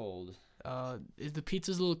 It's cold. The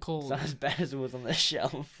pizza's a little It's cold. not as bad as it was on the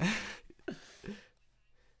shelf.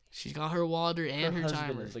 She's got her water and her husband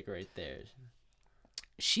timer. is like right there.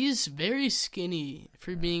 She's very skinny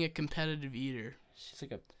for being a competitive eater. She's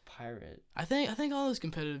like a pirate. I think all those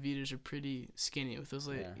competitive eaters are pretty skinny with those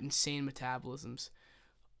like Yeah. insane metabolisms.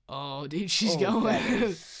 Oh, dude, she's Oh, going. that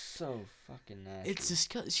is so fucking nasty. It's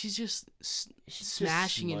disgusting. She's just She's just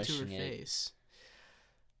smashing into her smushing it. face.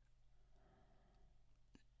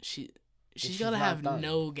 She's she's gotta not have done.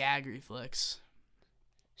 no gag reflex.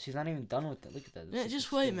 She's not even done with it. Look at that. Yeah, It's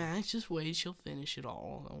just like wait, skin. Max. Just wait. She'll finish it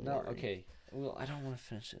all. Don't No, worry. okay. Well, I don't want to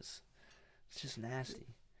finish this. It's just nasty.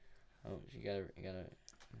 Oh, you gotta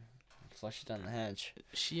flush it down the hatch.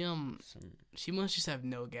 She Some. must just have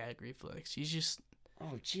no gag reflex. She's just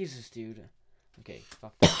Oh Jesus, dude. Okay,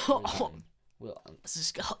 fuck that. We're done. Well,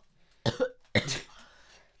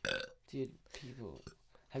 dude, people.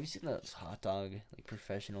 Have you seen those hot dog, like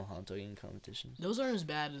professional hot dog eating competitions? those aren't as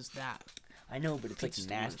bad as that. I know, but it's like Pizza's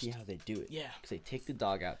the nasty worst. how they do it. Yeah. Because they take the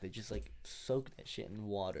dog out, they just like soak that shit in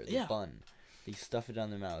water, the Yeah. bun. They stuff it down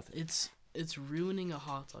their mouth. It's ruining a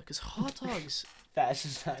hot dog. Cause hot dogs,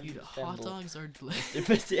 Fastest time dude, to hot assemble dogs are the delicious.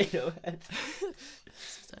 potato head.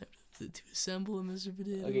 It's time to assemble a Mr.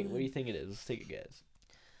 Potato Okay, Head. what do you think it is? Let's take a guess.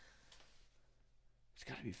 It's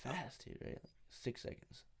gotta be fast, dude, right? Like 6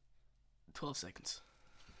 seconds. 12 seconds.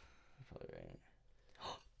 You're probably right.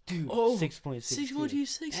 Dude, Oh, 6.6.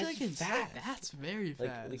 6.26 That's seconds. fast. That's very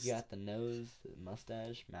fast. Like you got the nose, the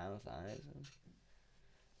mustache, mouth, eyes.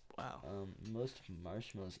 Wow. Most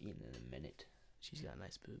marshmallows eaten in a minute. She's got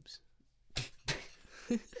nice boobs.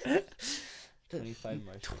 25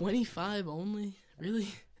 marshmallows. 25 only? Really?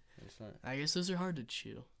 It's not I guess those are hard to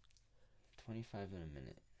chew. 25 in a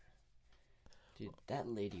minute. Dude, that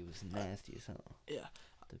lady was nasty as hell. Yeah.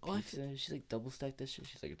 The Oh, I pizza, she's like double stacked that shit.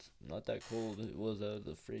 She's like, it's not that cold. It was out of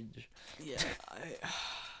the fridge. Yeah.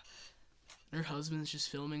 Her husband's just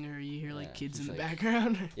filming her. You hear like Yeah, kids in he's the like-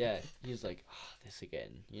 background. Yeah, he's like, oh, this again.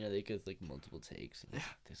 You know, they get like multiple takes. And he's Yeah.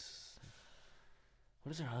 like, this. What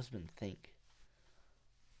does her husband think?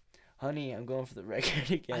 Honey, I'm going for the record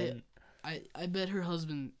again. I bet her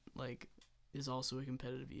husband like is also a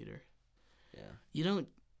competitive eater. Yeah.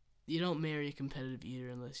 You don't marry a competitive eater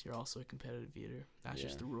unless you're also a competitive eater. That's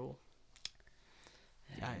just Yeah. the rule.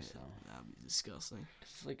 Yeah, I- so That'd be disgusting.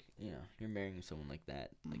 it's like, you know, you're marrying someone like that.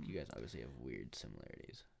 Like, you guys obviously have weird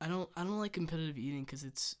similarities. I don't like competitive eating because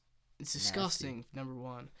it's disgusting. Number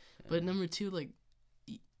one, but Yeah. number two, like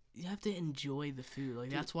you have to enjoy the food. Like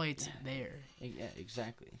Dude, that's why it's yeah. there. Yeah,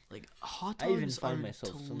 exactly. Like hot I dogs even are find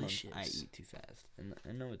myself delicious. sometimes I eat too fast, and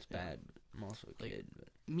I know it's Yeah. bad. But I'm also a Like, kid, but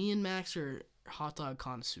Me and Max are hot dog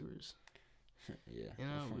connoisseurs. yeah. You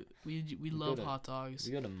know, we're we we love go to- hot dogs.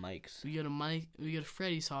 we go to Mike's, We go to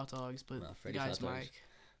Freddy's hot dogs, but Well, the Freddy's guy's hot dogs. Mike.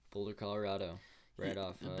 Boulder, Colorado, right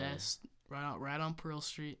off. the best. Right on Pearl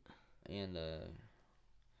Street. And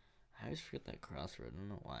I always forget that crossroad. I don't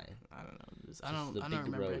know why. I don't know. Just I the don't big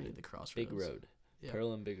remember road. any of the crossroads. Big road. Yeah.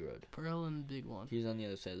 Pearl and Big Road. Pearl and Big One. He's on the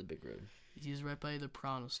other side of the Big Road. He's right by the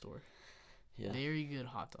Piranha store. Yeah. Very good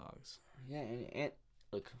hot dogs. Yeah, and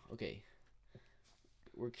look, okay.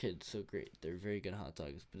 We're kids, so great. They're very good hot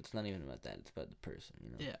dogs, but it's not even about that. It's about the person, you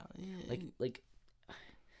know. Yeah. Like,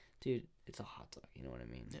 dude, it's a hot dog. You know what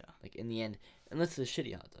I mean? Yeah. Like in the end, unless it's a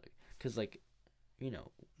shitty hot dog, because like, you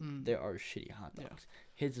know, there are shitty hot Yeah. dogs.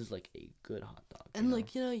 His is like a good hot dog. And you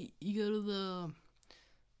like, you know, you go to the.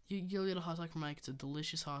 You go get a hot dog from Mike. It's a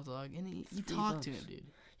delicious hot dog, and you talk to him, dude.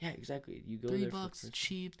 Yeah, exactly. You go $3, there for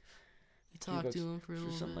cheap. You talk to him for a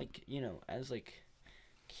little some bit. like, you know, as like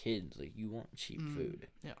kids, like you want cheap food.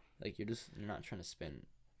 Yeah. Like you're not trying to spend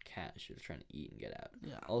cash. You're trying to eat and get out.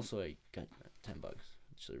 Yeah. Also, I got $10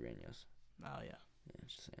 at Chilirenios. Oh yeah. Yeah,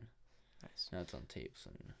 just saying. Nice. Now it's on tape, so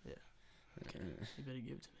you know. Yeah. Okay. You better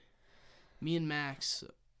give it to me. Me and Max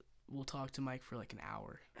will talk to Mike for like an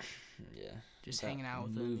hour. Yeah. Just About hanging out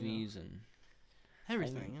with movies him. and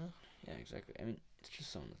Everything, you know. yeah, exactly. I mean, it's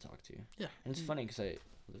just someone to talk to. Yeah. And it's funny because I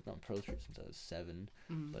lived on Pearl Street since I was 7,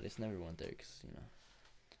 Mhm. but it's never went there because, you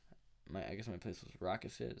know, I guess my place was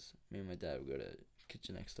Rocket Fizz. Me and my dad would go to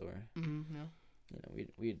Kitchen Next Door. Yeah. You know,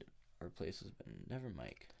 we'd our places, but never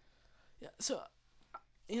Mike. Yeah. So,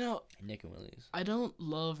 you know, Nick and Willie's. I don't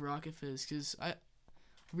love Rocket Fizz because I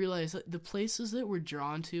realize that the places that we're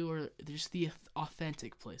drawn to are just the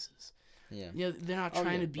authentic places. Yeah. You know, they're not Oh,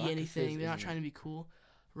 trying yeah, to be Rocket anything. Fizz They're not isn't- trying to be cool.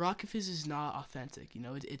 Rocket Fizz is not authentic. You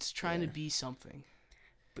know, it's trying to Yeah. be something.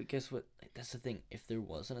 But guess what? Like, that's the thing. If there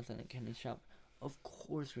was an authentic candy shop, of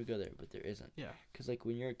course we'd go there, but there isn't. Yeah. Because, like,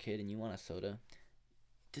 when you're a kid and you want a soda,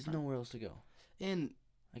 there's nowhere else to go. And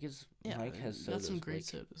I guess yeah, Mike has got sodas. some great like,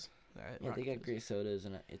 sodas. At Yeah, Rocket they got Fizz. great sodas,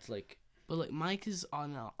 and it's like, But like Mike is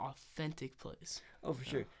on an authentic place. oh, for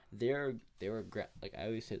sure. They were like I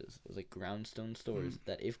always say this. It was like groundstone stores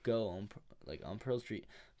that if go on on Pearl Street,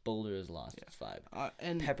 Boulder is lost its vibe.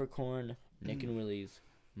 And Peppercorn, Nick and Willie's,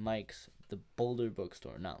 Mike's, the Boulder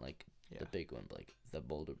bookstore, not like Yeah. the big one, but like the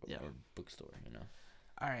Boulder Yeah. or bookstore. You know.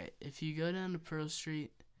 all right, if you go down to Pearl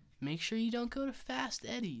Street, make sure you don't go to Fast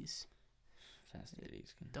Eddie's. Fast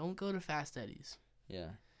Eddie's. Don't go to Fast Eddie's.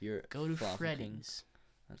 Yeah, you're Go to Falafel King. Freddy's.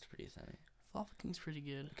 That's pretty authentic Falafel King's pretty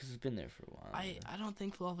good. because it's been there for a while. I don't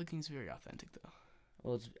think Falafel King's very authentic though.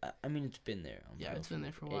 Well, I mean, it's been there. On Yeah, Pearl it's been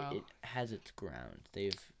there for a while. It has its ground.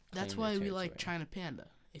 They've. That's claimed why their we like territory. China Panda.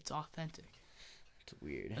 It's authentic. It's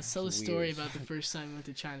weird. Let's tell a It's story weird. about the first time we went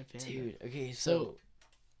to China Panda. Dude, okay, So,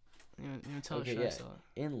 so You want to tell okay, a story? yeah. Stella?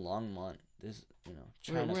 in Longmont, there's We're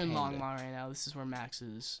China in Panda. Longmont right now. This is where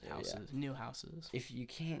Max's Yeah, house yeah. is. New houses. If you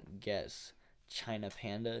can't guess, China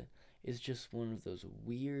Panda is just one of those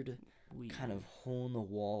weird kind of hole in the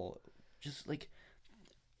wall, just like,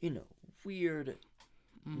 weird.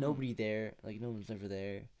 Mhm. Nobody there, like no one's ever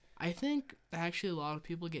there. I think actually a lot of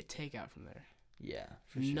people get takeout from there. Yeah,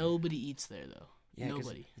 for sure. Nobody eats there though. Yeah, 'cause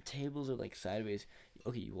Nobody. the tables are like sideways.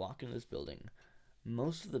 Okay, you walk into this building.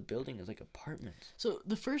 Most of the building is like apartments. So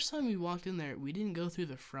the first time we walked in there, we didn't go through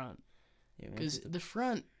the front Yeah, we went because through the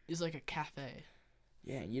front is like a cafe.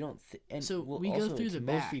 yeah, and you don't. And So well, we go also, through it's the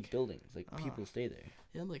mostly back. buildings. Like Uh-huh. people stay there.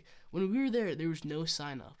 Yeah, like when we were there was no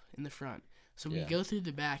sign up in the front. So we Yeah. go through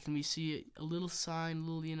the back and we see a little sign,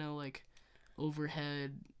 little like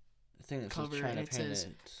overhead The thing that cover, says China and it Panda. says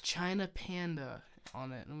it's China Panda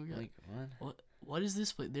on it, and we're like, what? what is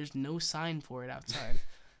this place? There's no sign for it outside.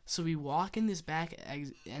 So we walk in this back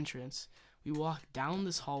entrance. We walk down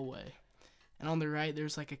this hallway, and on the right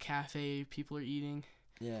there's like a cafe. People are eating.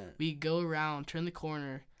 Yeah. We go around, turn the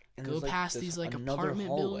corner, And go there's, like, past this these like another apartment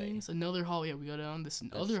hallway buildings. Another hallway. Yeah, we go down this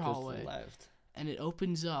that other goes to hallway, the left. and it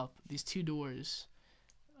opens up these two doors.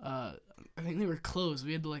 I think they were closed.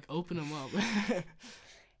 We had to like open them up.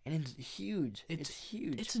 And it's huge. It's- It's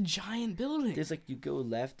huge. It's a giant building. There's like you go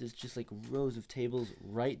left. There's just like rows of tables.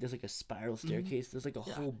 Right. There's like a spiral staircase. There's like a Mm-hmm.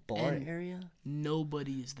 Yeah, whole bar and area.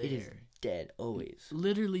 Nobody is there. It is dead always.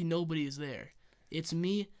 Literally nobody is there. It's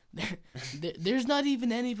me. There's not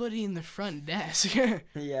even anybody in the front desk.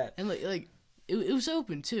 Yeah. And like it was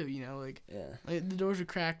open too, like Yeah. the doors were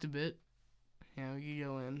cracked a bit. We could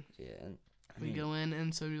go in. Yeah. And, I We mean, go in,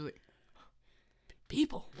 and so we like,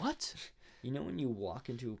 people, what? You know when you walk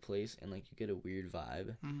into a place and like you get a weird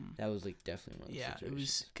vibe? Mhm. That was like definitely one of the Yeah, it situations.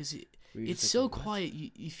 was because Where you're it's just so like, "What?" quiet.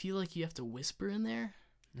 You feel like you have to whisper in there,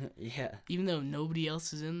 Yeah. even though nobody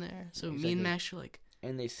else is in there. So me Exactly. and Max are like,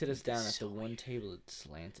 And they sit us down at So the one table that's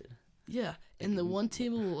slanted. yeah, and the one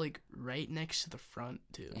table like right next to the front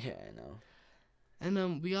too. Yeah, I know.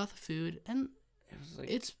 And we got the food, and It was like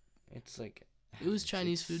it's like it was average.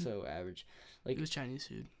 Chinese It's food. So average. Like it was Chinese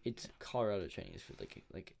food. it's Colorado Chinese food.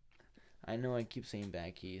 Like I know I keep saying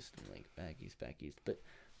back east and like back east, but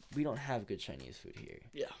we don't have good Chinese food here.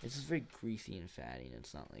 Yeah. It's just very greasy and fatty, and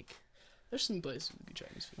it's not like There's some places with good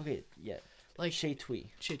Chinese food. okay, yeah, Like Shay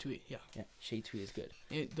Tui. Shay Tui, yeah. Yeah, Shay Tui is good.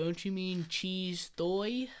 Don't you mean cheese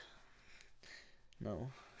toy?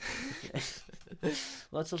 No. Well,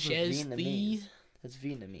 that's also Cheese Vietnamese. That's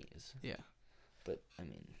Vietnamese. Yeah. But I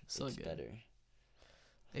mean, Still it's good. better.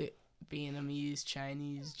 Vietnamese,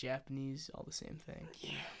 Chinese, Japanese, all the same thing.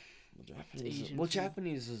 Yeah. Well, Japanese. Asian Well, food.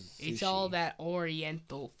 Japanese is sushi. It's all that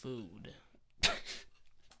Oriental food.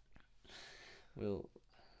 Well,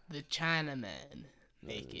 The Chinamen no,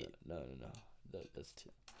 make no, it. No. That's too.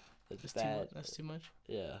 That's That's bad. too much. That's too much.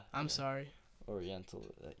 Yeah. I'm yeah. sorry.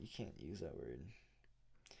 Oriental. You can't use that word.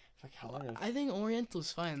 Fuck, how long have I think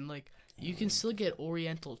Oriental's fine. Like you can still get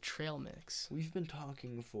Oriental trail mix. We've been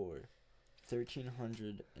talking for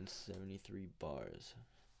 1,373 bars.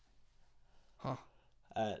 Huh.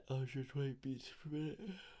 At 120 beats per minute.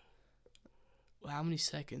 How many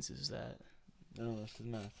seconds is that? No, that's the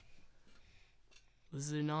math.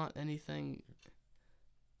 Was there not anything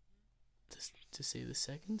to say the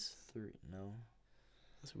seconds? 3. No.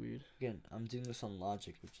 That's weird. Again, I'm doing this on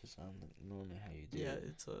Logic, which is normally how you do Yeah, it.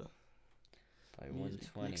 it's a By music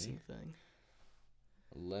 120, mixing thing.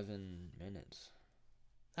 11 minutes.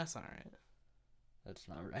 That's not right. That's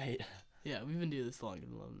not right. Yeah, we've been doing this longer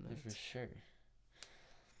than 11 Yeah, minutes. for sure.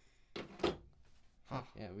 Huh.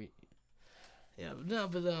 Yeah, Yeah,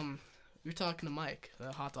 but we were talking to Mike,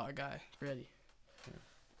 the hot dog guy, Freddie.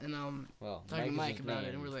 And well, talking to is Mike his about it,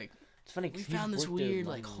 name. and we're like, It's funny we 'cause he's found this worked there weird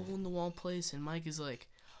like long. hole in the wall place, and Mike is like,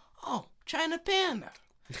 oh, China Panda.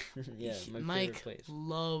 Yeah, my Mike favorite place.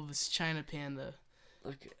 loves China Panda.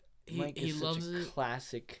 Look, He Mike he is such loves a it.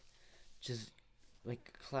 classic, just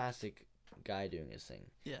like classic guy doing his thing.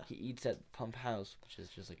 Yeah. He eats at Pump House, which is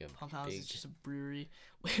just like a Pump House big, is just a brewery.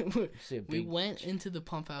 just a We big went into the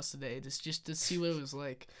Pump House today just to see what it was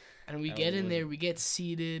like, and we I get in there, wasn't- we get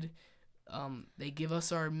seated. They give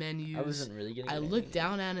us our menus. I wasn't really getting. I anything. looked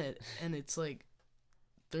down at it, and it's like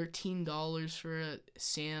 $13 for a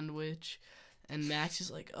sandwich. And Max is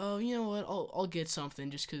like, oh, you know what? I'll get something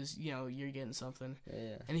just because, you know, you're getting something.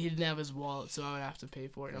 Yeah. And he didn't have his wallet, so I would have to pay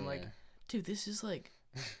for it. And I'm like, Yeah. dude, this is like,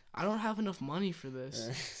 I don't have enough money for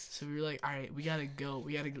this. So we were like, all right, we gotta go.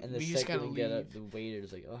 We And the just gotta second we leave. get up, the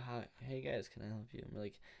waiter's like, "Oh, hi, hey guys, can I help you?" And we're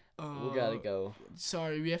like, Oh, "We gotta go."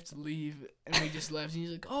 Sorry, we have to leave. And we just left. And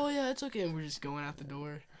he's like, oh yeah, it's okay. And we're just going out the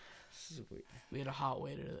door. This is weird. We had a hot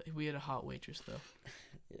waiter. We had a hot waitress though.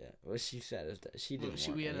 Yeah. What she said is that she didn't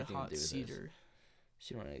want We had a anything to hot do with this. cedar.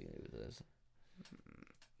 She didn't want anything to do with this.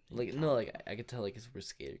 Like no, like I could tell, like, 'cause we're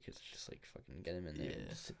scared, because it's just like fucking get him in there and Yeah.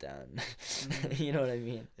 just sit down. Mhm. You know what I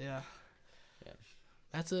mean? Yeah. Yeah.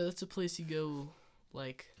 That's a place you go,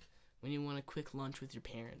 like, when you want a quick lunch with your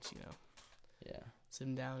parents. You know, Yeah. sit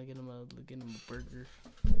them down and get them a burger.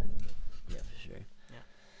 Yeah, for sure.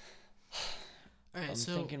 All right, I'm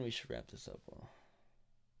so thinking we should wrap this up. Well,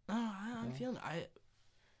 I'm No? feeling really?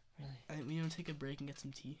 I think we want to take a break and get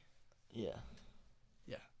some tea. Yeah.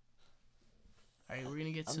 All right, we're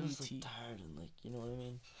gonna get I'm some just tea. like tired and like, you know what I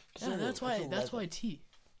mean? 'Cause Yeah, I know that's it's why 11. tea.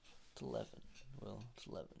 It's 11. Well, it's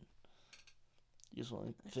 11. You just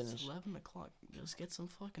want to It's finish. 11 o'clock. Just get some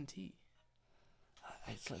fucking tea.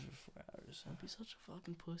 I slept for 4 hours. Don't be such a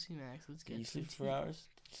fucking pussy, Max. Let's Did get you some sleep tea. for 4 hours?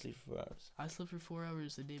 Did you sleep for 4 hours? I slept for 4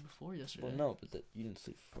 hours the day before yesterday. Well, no, but you didn't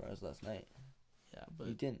sleep for 4 hours last night. Yeah, You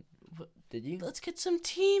but didn't. but- Did you? let's get some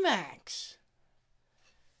tea, Max.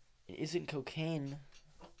 It isn't cocaine.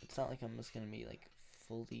 It's not like I'm just gonna be like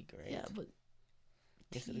fully great. Yeah, but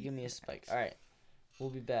Yes, it'll tea, give me a spike. Max. Alright. We'll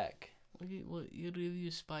be back. Well, it'll give you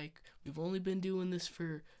a spike. We've only been doing this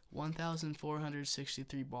for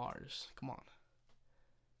 1,463 bars. Come on.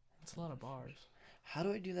 That's a lot of bars. How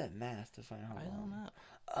do I do that math to find how I long? don't know.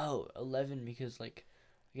 Oh, 11 because, like,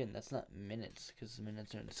 again, that's not minutes, because the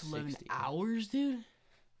minutes are in It's 60. 11 hours, dude?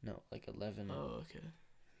 No, like 11. Oh, okay.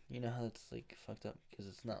 You know how that's, like, fucked up? Because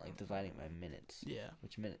it's not, like, dividing by minutes. Yeah.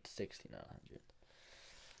 Which minute's 60, not 100.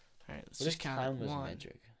 All right, let's What just if count time it. was a 1,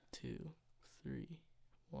 metric? 2, 3,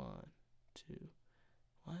 1, 2.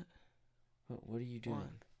 What? What are you doing?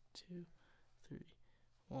 1, 2, 3,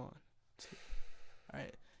 1, 2. All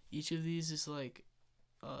right. Each of these is like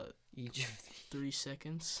Each of 3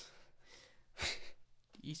 seconds.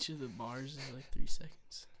 Each of the bars is like 3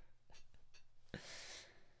 seconds.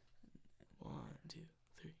 1, 2,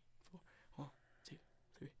 3, 4. 1, 2,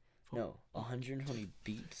 3, 4. No, 120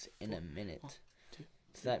 beats in a minute. 1, 2,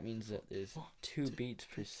 So that means that there's 1, 2 2, beats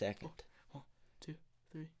per second. 2,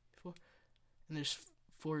 3, 4. And there's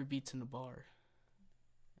 4 beats in a bar.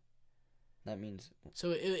 That means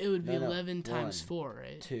So it would be No, 11 times 1, 4,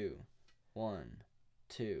 right? 2, 1,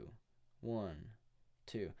 2, 1,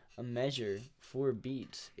 2. A measure 4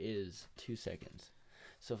 beats is 2 seconds.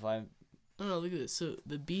 So if I Oh no, look at this. So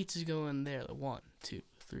the beats is going there, like 1, 2,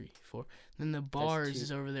 3, 4. Then the bars 2.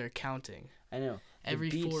 is over there counting. I know Every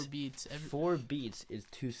beats, 4 beats. 4 beats is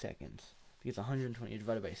 2 seconds because 120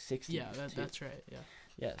 divided by 60. Yeah, is 2. that's right. Yeah.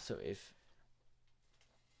 Yeah. So if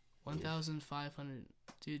 1,500.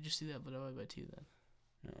 Dude, just do that divided by 2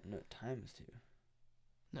 then. no times 2.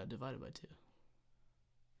 No, divided by 2.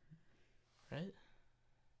 Right?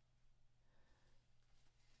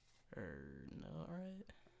 Or no, right?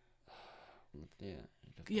 Yeah.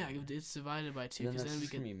 Yeah, it's divided by 2 Then because that's then we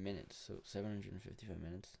just gonna can. be minutes. So 755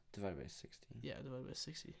 minutes divided by 60. Yeah, divided by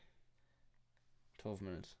 60. 12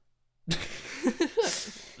 minutes.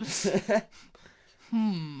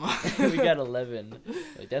 We We got 11.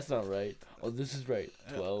 Like that's not right. Oh, this is right.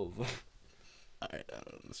 12. Alright,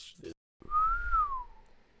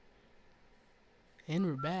 and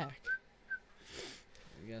we're back.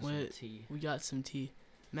 We got What- some tea. We got some tea.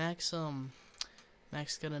 Max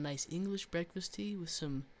got a nice English breakfast tea with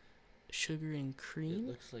some sugar and It cream.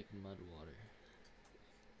 looks like mud water.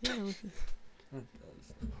 Yeah, look, It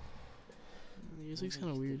does. yours looks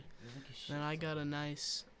kind of weird. Then I got a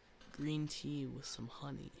nice green tea with some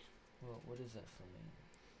honey. Well, what is that floating?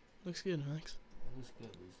 Looks good, Max. It looks good.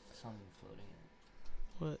 There's something floating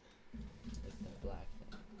in What? it. Like that black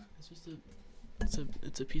thing. It's just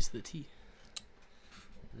it's a piece of the tea.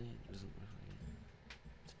 Yeah, it doesn't look like it.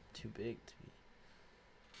 It's too big to be.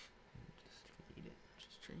 Just eat it.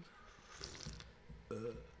 Just drink.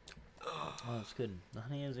 Oh, it's good. The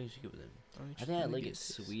honey is actually good with it. Let me I tr- think I let me like get it a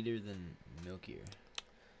taste. sweeter than milkier.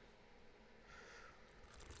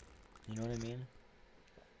 You know what I mean?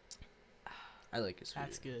 I like it sweeter.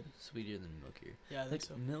 That's good. Sweeter than milkier. Yeah, I think Like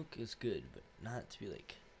so. milk is good, but not to be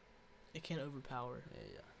like. It can't overpower.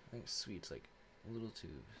 Yeah. I think sweet's like a little too,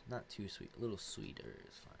 not too sweet. A little sweeter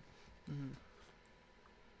is fine.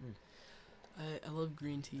 I love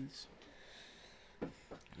green teas.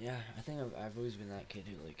 Yeah, I think I've always been that kid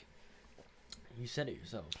who like. You said it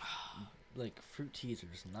yourself. Like fruit teas are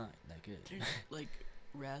just not that good. There's like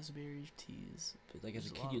raspberry teas. But like as a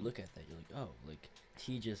There's a kid, lot you of look at that, you're like, oh, like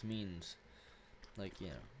tea just means, like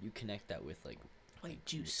you connect that with like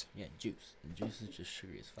Juice. Yeah, juice. And juice is just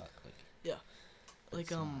sugary as fuck. Like Like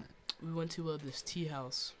it's not we went to this tea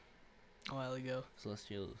house a while ago.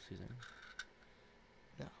 Celestial Season.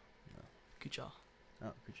 Kucha.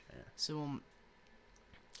 Oh, good job, yeah. So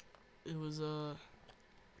it was it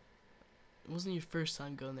wasn't your first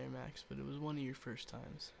time going there, Max, but it was one of your first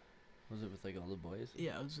times. Was it with like all the boys?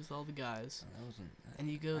 Yeah, it was with all the guys, Oh, that wasn't. and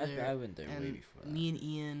you go I there. went there way and before that. me and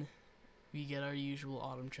Ian, we get our usual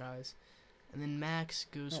autumn tries, and then Max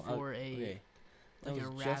goes No, for okay. That like a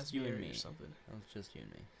was just you and raspberry me. or something. That was just you and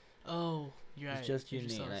me. Oh, you're It right. was just you it and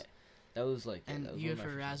was me, and us. that was like. Yeah, And that was you one go of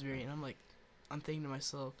my for first times raspberry, going. and I'm thinking to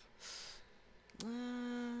myself,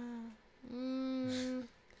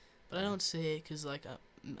 but I don't say it because like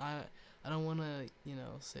I don't want to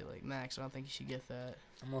say like Max. I don't think you should get that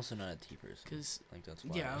I'm also not a tea person. because Like that's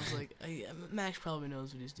why. yeah, I was like Max probably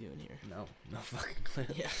knows what he's doing here. no fucking clue.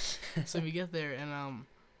 Yeah. So we get there and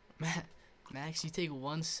Max, you take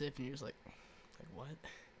one sip and you're just like what?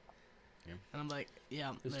 Yeah. And I'm like,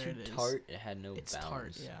 yeah, It was there too it is. tart. It had no It's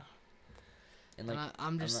balance. tart, yeah. And And like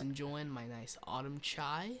I'm just not- enjoying my nice autumn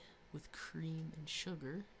chai with cream and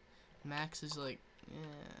sugar. Max is like,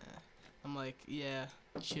 yeah. I'm like, yeah,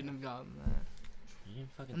 you shouldn't have gotten that. you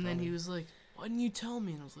didn't fucking. And tell then me. he was like, why didn't you tell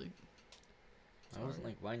me? And I was like, I wasn't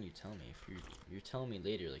like, why didn't you tell me? If you're telling me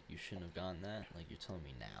later, like you shouldn't have gotten that. Like you're telling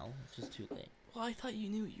me now. It's just too late. well, I thought you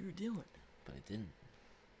knew what you were doing. But I didn't.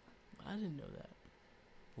 I didn't know that.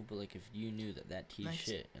 Well, but like if you knew that tea's Max,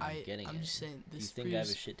 shit and I'm getting I'm it, just saying you this. think I have a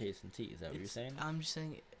proves shit taste in tea? Is that what you're it's- saying? I'm just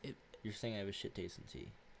saying it. You're saying I have a shit taste in tea.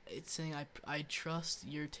 It's saying I trust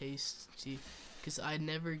your taste, because I'd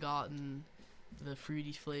never gotten the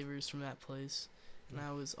fruity flavors from that place, and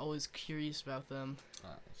I was always curious about them. Oh,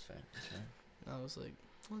 that's fair. That's fair. And I was like,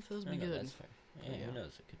 what if those No, be no, good? that's fair. Yeah, Yeah. who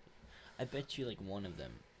knows? It could be. I bet you like one of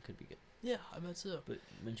them could be good, Yeah, I bet so. but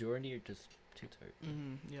majority are just too tart.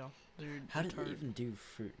 Yeah, they're How did tart. they even do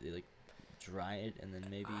fruit? They like dry it and then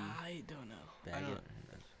maybe I don't know. bag I it. don't.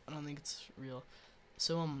 Who knows? I don't think it's real.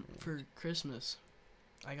 So for Christmas,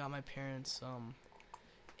 I got my parents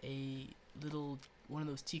a little one of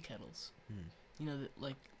those tea kettles. Hmm. You know that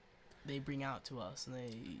like they bring out to us, and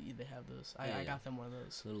they have those. Yeah, I yeah. got them one of those.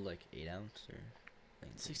 It's a little like 8 ounce or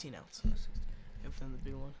like 16 ounce. 16. Give them the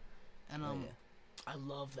big one. And Oh, I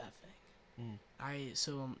love that thing. Mm.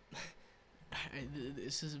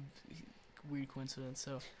 This is a weird coincidence.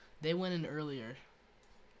 So they went in earlier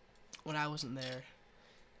when I wasn't there,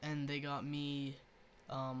 and they got me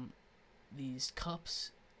these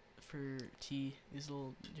cups for tea, these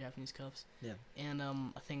little Japanese cups. Yeah. And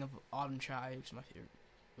a thing of autumn chai, which is my favorite.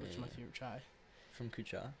 Which is my Yeah. favorite chai. From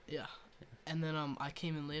Kucha. Yeah. And then I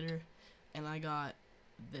came in later, and I got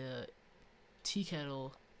the tea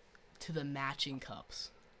kettle to the matching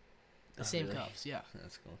cups. The Oh, same really? cups, yeah.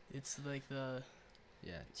 That's cool. It's like the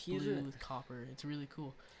Yeah. Teas blue are. with copper. It's really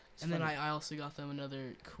cool. It's And then funny. I also got them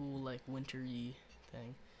another cool like wintry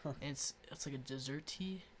thing. Huh. And it's like a dessert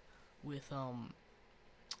tea with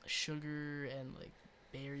sugar and like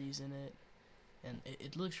berries in it. And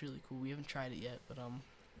it looks really cool. We haven't tried it yet, but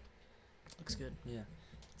looks good. Yeah.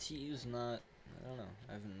 Tea is not. I don't know.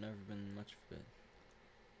 I've never been much of a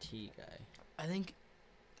tea guy. I think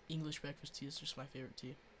English breakfast tea is just my favorite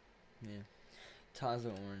tea. Yeah.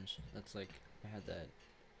 Taza orange. That's like I had that.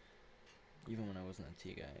 Even when I wasn't a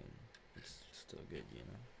tea guy, and it's still good, you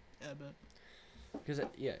know. Yeah, but Because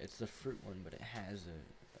it's the fruit one, but it has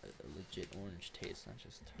a legit orange taste, not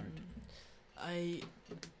just tart. I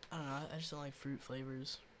don't know. I just don't like fruit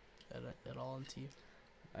flavors at all in tea.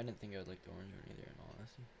 I didn't think I would like the orange one either, in all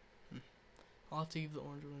honesty. I'll have to give the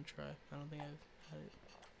orange one a try. I don't think I've had it.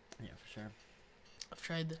 Yeah, for sure. I've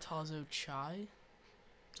tried the Tazo chai.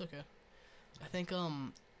 It's okay. I think I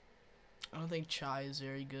don't think chai is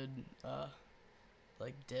very good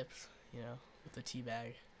like dipped, you know, with the tea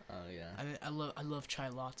bag. Oh yeah. I mean, I love chai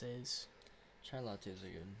lattes. Chai lattes are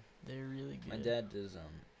good. They're really good. My dad does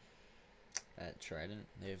at Trident.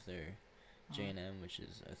 They have their J&M, which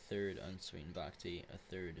is a third unsweetened bhakti, a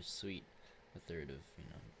third sweet, a third of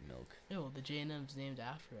milk. Yeah, well, the J&M's named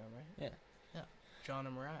after him, right? Yeah. Yeah. John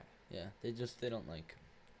and Mariah. Yeah, they don't like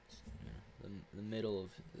the middle of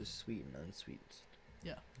the sweet and unsweet.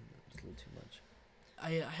 Yeah. It's a little too much.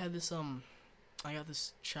 I had this I got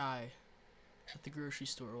this chai at the grocery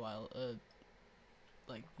store a while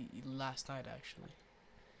like last night actually.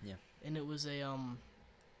 Yeah. And it was a yeah,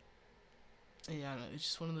 I don't know, it's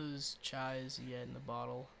just one of those chais you get in the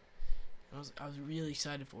bottle. And I was really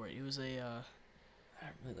excited for it. It was a I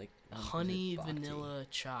don't really like honey bhakti. vanilla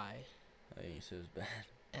chai, Oh, yeah, so it was bad.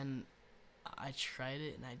 and I tried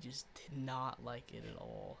it and I just did not like it at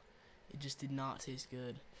all. It just did not taste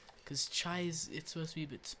good. Cause chai it's supposed to be a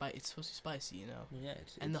bit it's supposed to be spicy, you know. Yeah,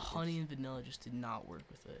 And the honey and vanilla just did not work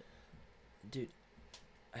with it. Dude,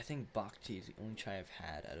 I think bhakti is the only chai I've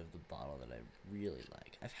had out of the bottle that I really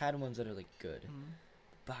like. I've had ones that are like good.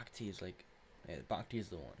 Bhakti is like, yeah, bhakti is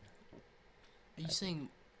the one. Are you saying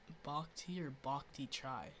bhakti or bhakti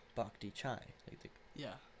chai? Bhakti chai, like the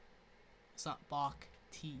Yeah. It's not bhak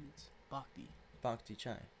tea, it's bhakti. bhakti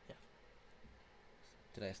chai. Yeah.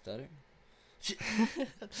 Did I stutter?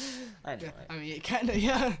 I know. I mean, it kind of,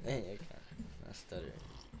 yeah. I stutter.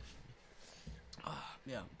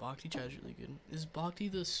 Yeah, bhakti chai is really good. Is bhakti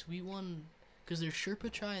the sweet one? Because there's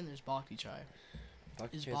Sherpa chai and there's bhakti chai.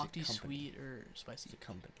 Bhakti Is chai a bhakti company. sweet or spicy? It's a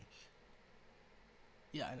company.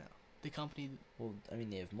 Yeah, I know. The company. Well, I mean,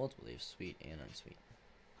 they have multiple. They have sweet and unsweet.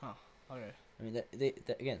 Okay. I mean,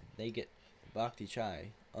 they get bhakti chai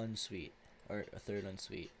unsweet, or a third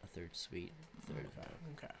unsweet, a third sweet, a third of milk.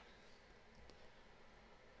 Okay.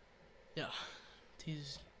 Yeah,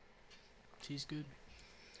 tea's good.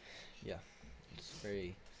 Yeah, it's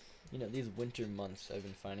very, these winter months I've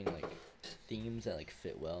been finding like themes that like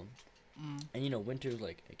fit well, and winter's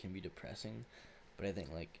like it can be depressing, but I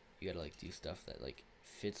think like you gotta like do stuff that like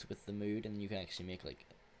fits with the mood, and you can actually make like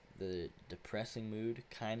the depressing mood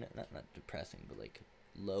kind of not depressing, but like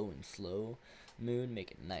low and slow mood,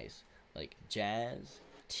 make it nice, like jazz,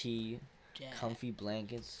 tea, comfy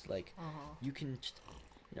blankets, like you can just,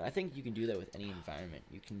 I think you can do that with any environment.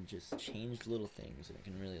 You can just change little things, and it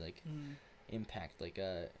can really like impact like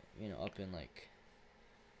up in like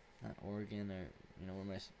not Oregon or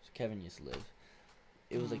where Kevin used to live.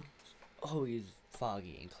 It was like always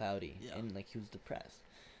foggy and cloudy, and like he was depressed.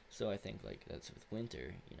 So I think like that's with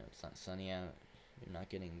winter. It's not sunny out. You're not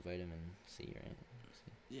getting vitamin C, right?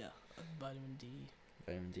 Yeah, vitamin D.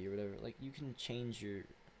 Vitamin D or whatever. Like you can change your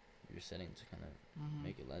setting to kind of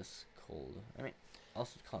make it less cold. I mean,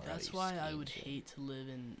 also Colorado. That's why I would hate to live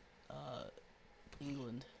in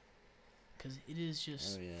England, because it is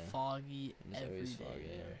just foggy every day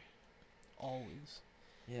there. Always.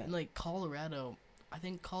 Yeah. And like Colorado, I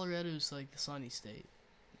think Colorado's like the sunny state.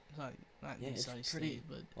 Not the sunny state,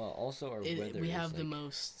 but well, also our weather. We have is the like,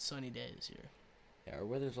 most sunny days here. Yeah, our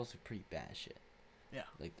weather's also pretty bad shit. Yeah.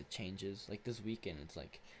 Like the changes. Like this weekend, it's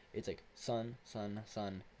like sun,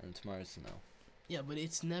 and tomorrow's snow. Yeah, but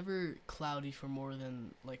it's never cloudy for more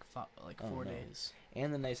than like 4 days.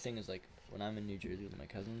 And the nice thing is like when I'm in New Jersey with my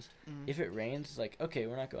cousins, if it rains, it's like okay,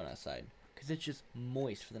 we're not going outside because it's just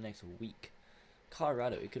moist for the next week.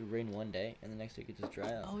 Colorado, it could rain one day and the next day it could just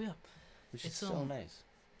dry out, Oh yeah, which is it's, so nice.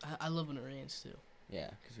 I love when it rains too. Yeah,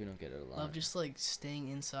 because we don't get it a lot. Love just like staying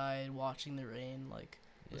inside, watching the rain, like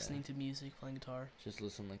Yeah. listening to music, playing guitar. Just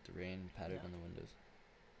listen like the rain pattered Yeah. on the windows.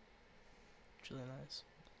 It's really nice.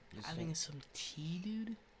 Just Having some tea,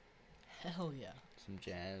 dude. Hell yeah. some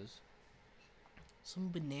jazz. Some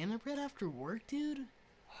banana bread after work, dude.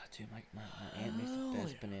 Oh, dude, my aunt makes the Hell best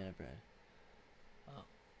yeah. banana bread.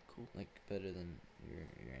 Cool. Like better than your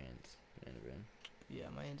aunt's banana bread. Yeah,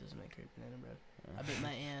 my aunt doesn't make great banana bread. Uh, I bet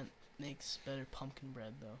my aunt makes better pumpkin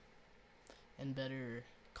bread though, and better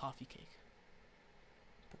coffee cake.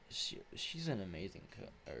 she's an amazing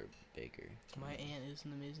baker. My aunt is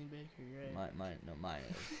an amazing baker. You're right. Mine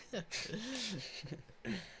is.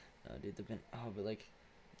 No, dude, but like,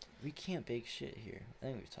 we can't bake shit here. I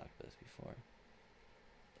think we've talked about this before.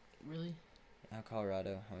 Really? How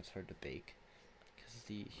Colorado, how it's hard to bake, because of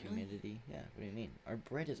the humidity. Yeah, what do you mean? Our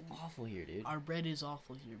bread is awful here, dude. Our bread is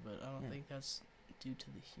awful here, but I don't Yeah. think that's due to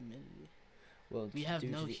the humidity. Well, we it's have due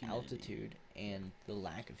no to the humidity. altitude and the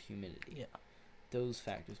lack of humidity. Yeah. Those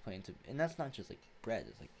factors play into, and that's not just like bread.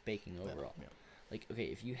 It's like baking overall. Yeah. Like, okay,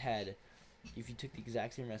 if you took the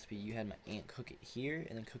exact same recipe, you had my aunt cook it here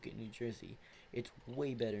and then cook it in New Jersey, it's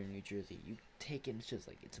way better in New Jersey. You take it, it's just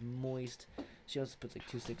like, it's moist. She also puts like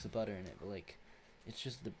 2 sticks of butter in it, but like, it's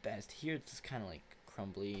just the best. Here it's just kind of like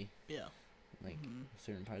crumbly. Yeah. Like, Mhm.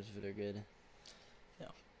 certain parts of it are good.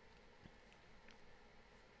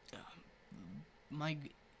 My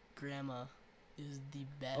grandma is the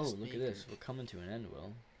best. Oh, look baker. at this. We're coming to an end,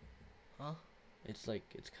 Will. Huh? It's like,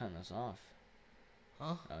 it's cutting us off.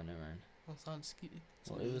 Huh? Oh, never mind. Well, it's not ski-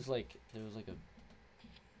 Well, it was like, there was like a,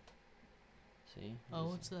 see? Oh,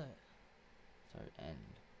 This what's is- that? It's our end.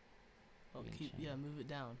 Oh, You can keep change. yeah, move it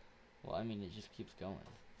down. Well, I mean, it just keeps going.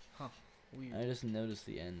 Weird. I just noticed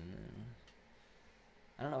the end, and then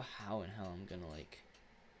I don't know how I'm gonna like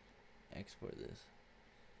export this.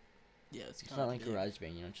 Yeah, It's kinda not like big.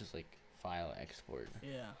 GarageBand, you don't just like file export.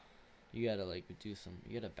 Yeah. You gotta like you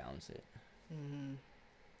gotta bounce it. Mhm.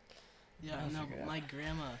 Yeah, I'll no, figure it but out. my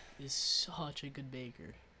grandma is such a good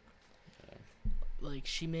baker. Yeah. Like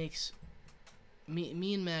she makes.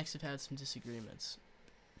 Me and Max have had some disagreements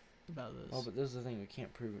about this. Oh, but this is the thing, we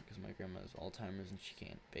can't prove it because my grandma has Alzheimer's and she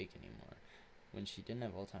can't bake anymore. When she didn't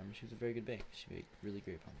have Alzheimer's, she was a very good baker. She baked really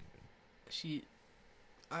great pumpkin bread.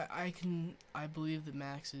 I believe that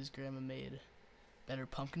Max's grandma made better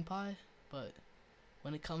pumpkin pie, but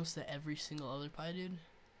when it comes to every single other pie, dude,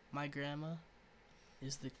 my grandma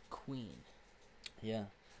is the queen. Yeah.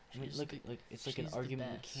 I mean, She's look, the- like it's like an she's the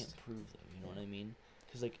argument we best. can't prove, though. You know what Yeah. I mean?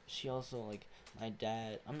 Because like she also like my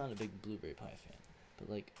dad. I'm not a big blueberry pie fan, but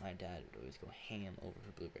like my dad would always go ham over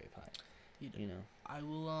her blueberry pie. Dude, You know? I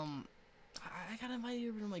will I gotta invite you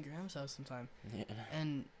over to my grandma's house sometime, Yeah.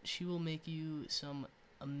 and she will make you some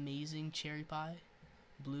amazing cherry pie,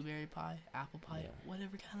 blueberry pie, apple pie, Yeah.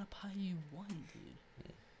 whatever kind of pie you want, dude.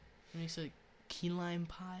 Yeah. She makes like key lime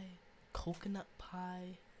pie, coconut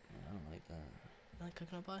pie. I don't like that. You like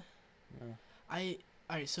coconut pie? No.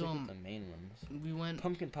 Alright, so Stick with the main ones. we went.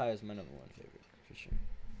 Pumpkin pie is my number one favorite for sure.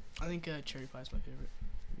 I think cherry pie is my favorite,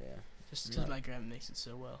 Yeah. just because No. my grandma makes it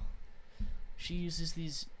so well. She uses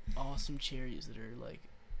these awesome cherries that are like,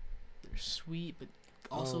 they're sweet but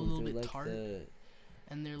also a little they're bit like tart, and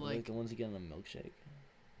they're they're like the ones you get in a milkshake.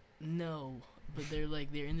 no, but they're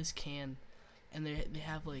like they're in this can, and they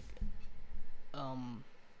have like,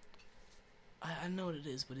 I know what it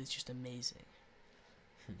is, but it's just amazing,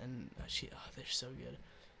 and they're so good,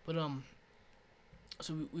 but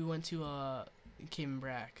so we went to Cayman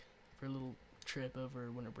Brack for a little trip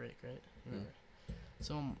over winter break, right? Yeah. Remember?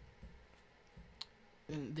 So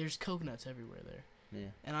and there's coconuts everywhere there, Yeah.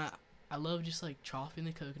 and I love just like chopping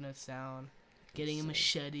the coconuts down, getting a Sick.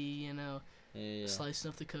 machete, you know. Yeah. Slicing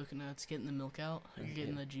up the coconuts, getting the milk out, or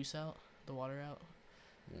getting the juice out, the water out,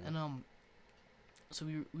 Yeah. and so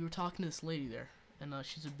we were talking to this lady there, and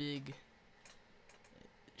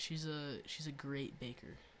she's a great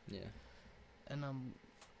baker, Yeah. and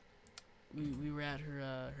we were at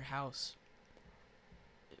her house,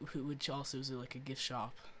 which also is like a gift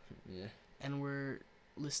shop, Yeah. and we're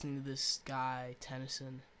listening to this guy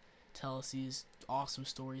Tennyson tell us these awesome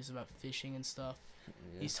stories about fishing and stuff.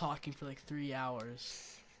 Yeah. He's talking for like 3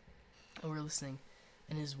 hours, and we're listening,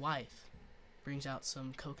 and his wife brings out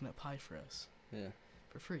some coconut pie for us Yeah.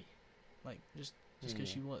 for free, like just because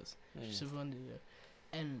she was. Yeah. She said we wanted to do it.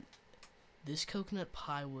 And this coconut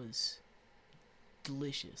pie was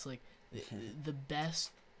delicious, like the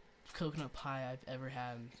best coconut pie I've ever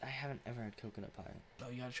had. I haven't ever had coconut pie. Oh,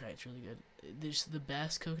 you gotta try it. It's really good. There's the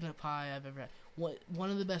best coconut pie I've ever had. One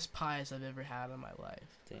of the best pies I've ever had in my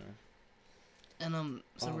life. Damn. And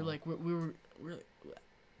so we're Oh. like we're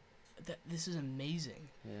this is amazing.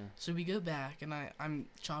 Yeah. So we go back and I'm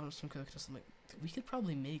chopping up some coconuts. I'm like, we could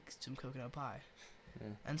probably make some coconut pie. Yeah.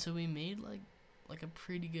 And so we made like a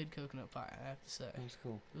pretty good coconut pie, I have to say. That's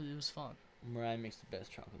cool. It was fun. Mariah makes the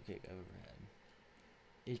best chocolate cake I've ever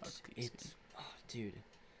had. Chocolate cake's Oh, dude.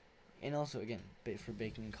 And also, again, for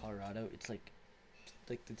baking in Colorado, it's like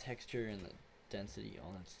the texture and the density,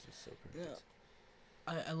 all that's just so perfect.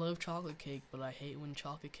 I love chocolate cake, but I hate when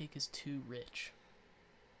chocolate cake is too rich.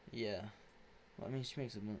 Yeah. Well, I mean, she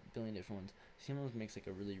makes a billion different ones. She almost makes like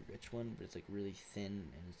a really rich one, but it's like really thin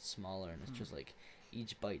and it's smaller, and it's just like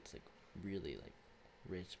each bite's like really like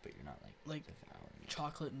rich, but you're not like devouring it.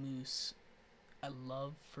 Chocolate mousse, I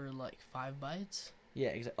love for like 5 bites, Yeah,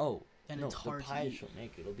 exactly. Oh, and no, it's hard the pie to eat. she'll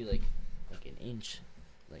make, it'll be like an inch,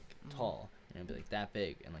 like tall, and it'll be like that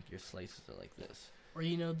big, and like your slices are like this. Or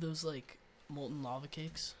those like molten lava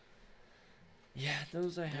cakes. Yeah,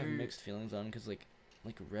 those I have They're- mixed feelings on, because like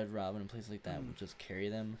Red Robin and places like that will just carry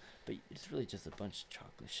them, but it's really just a bunch of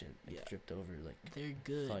chocolate shit like dripped over like They're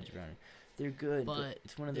good, fudge brownie. They're good, but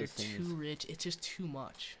it's one of they're those things. too rich. It's just too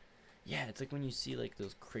much. Yeah, it's like when you see like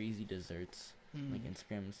those crazy desserts, like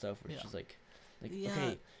Instagram and stuff, where it's just like Yeah.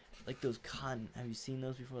 okay, like those cotton. Have you seen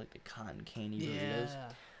those before? Like the cotton candy burritos. Yeah,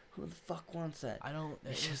 Who the fuck wants that? I don't.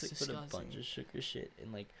 It's It's just like disgusting. put a bunch of sugar shit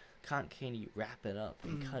and like cotton candy, wrap it up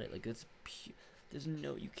and cut it. Like it's there's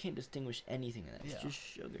no, you can't distinguish anything in that. It's Yeah. just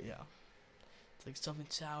sugar. Yeah, it's like something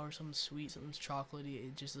sour, something sweet, something's chocolatey.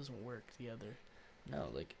 It just doesn't work together. No,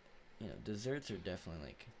 like, desserts are definitely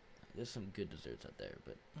like, there's some good desserts out there,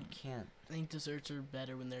 but you can't. I think desserts are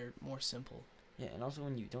better when they're more simple. Yeah, and also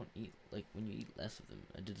when you don't eat, like when you eat less of them,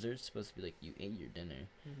 a dessert's supposed to be like you ate your dinner,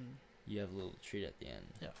 you have a little treat at the end.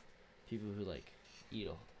 Yeah. People who like eat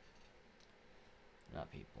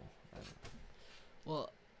not people. I don't know.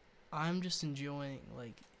 Well, I'm just enjoying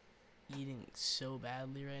like eating so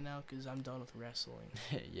badly right now because I'm done with wrestling.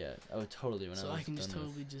 Yeah. Oh, totally. So I can just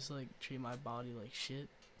totally just like treat my body like shit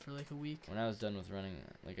for like a week. When I was done with running,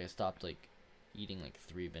 like I stopped like eating like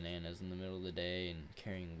 3 bananas in the middle of the day and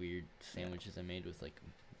carrying weird sandwiches I made with like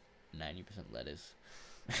 90% lettuce.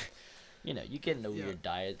 You get into weird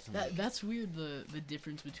diets. And, That's weird. The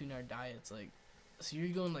difference between our diets, like, so you're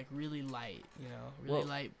going like really light, really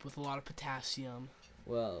light with a lot of potassium.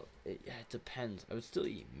 Well, it depends. I would still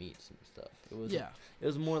eat meats and stuff. It Yeah,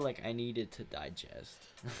 was more like I needed to digest.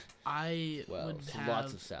 I Well, would so have.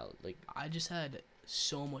 lots of salad. Like, I just had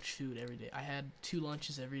so much food every day. I had 2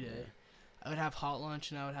 lunches every day. yeah. I would have hot lunch,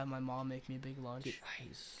 and I would have my mom make me a big lunch. Dude, I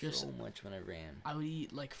ate Just- so much when I ran. I would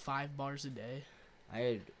eat like 5 bars a day.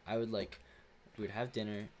 I would like, we would have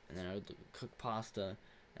dinner, and then I would cook pasta,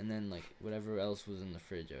 and then like whatever else was in the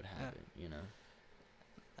fridge, I would have it.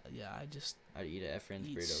 Yeah, I just I'd eat at Efren's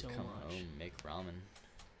Eat burrito, so come much. home, make ramen.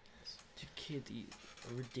 Dude, kids eat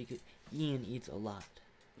ridiculous. Ian eats a lot.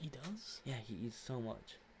 he does. Yeah, he eats so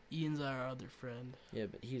much. Ian's our other friend. Yeah,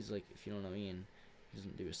 but he's like, if you don't know Ian, he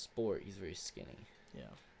doesn't do a sport. He's very skinny. Yeah,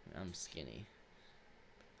 I'm skinny.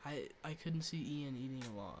 I couldn't see Ian eating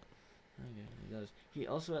a lot. Okay, he does. He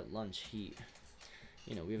also at lunch, we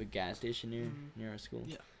have a gas station near our school.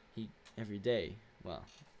 Yeah. He every day, well,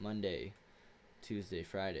 Monday, Tuesday,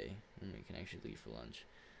 Friday, when we can actually leave for lunch,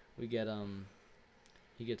 we get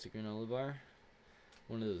he gets a granola bar,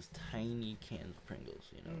 one of those tiny cans of Pringles,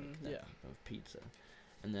 like that, of pizza,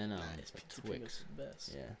 and then Nice, a pizza Twix. Pringles are the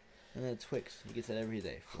best. Yeah, and then Twix. He gets that every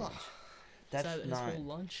day for Huh. lunch. Is That's that his not. whole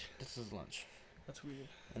lunch? This is lunch. That's weird.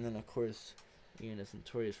 And then of course, Ian is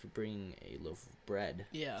notorious for bringing a loaf of bread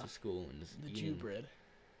Yeah, to school and just the eating. Jew bread.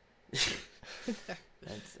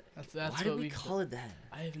 That's That's why what did we call call it that?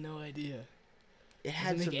 I have no idea. It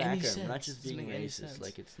had make some any background. We're not sense. just Doesn't being make any racist. sense.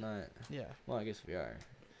 Like it's not. Yeah, Well, I guess we are.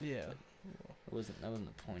 yeah, That wasn't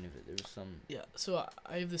the point of it. There was some. yeah. So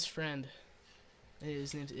I have this friend.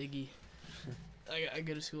 His name's Iggy. I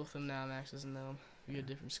go to school with him now. Max doesn't know him. We go to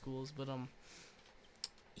different schools, but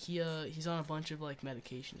he's on a bunch of like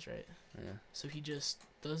medications, right? Yeah. So he just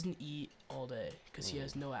doesn't eat all day because he Oh.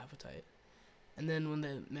 has no appetite. And then when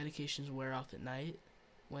the medications wear off at night,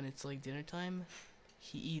 when it's like dinner time,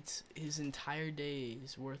 he eats his entire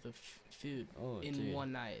day's worth of food Oh, in dude.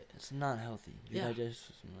 one night. It's not healthy. Your Yeah. digestive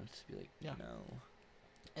system wants to be like, Yeah. no.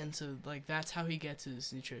 And so like that's how he gets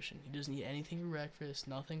his nutrition. He doesn't eat anything for breakfast,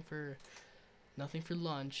 nothing for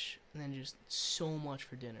lunch, and then just so much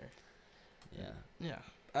for dinner. Yeah. Yeah.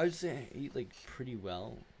 I would say I eat like pretty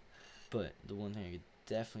well, but the one thing I could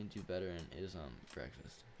definitely do better in is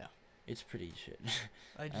breakfast. Yeah. It's pretty shit.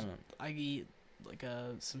 I eat like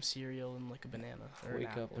some cereal and like a banana or Wake an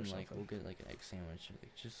apple up or and something. like we'll get like an egg sandwich, or,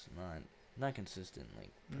 like just not consistent like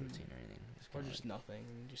protein or anything. Or kinda just nothing.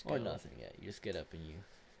 And just or go. nothing. Yeah, you just get up and you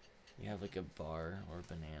have like a bar or a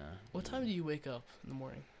banana. What time do you wake up in the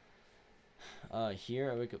morning?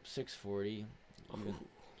 Here I wake up 6:40.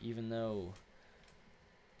 Even though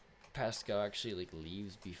Pascal actually like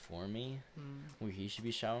leaves before me, where he should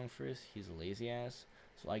be showering first. He's a lazy ass,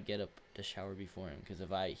 so I get up to shower before him. Cause if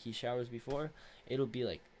he showers before, it'll be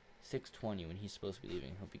like 6:20 when he's supposed to be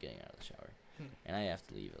leaving. He'll be getting out of the shower, and I have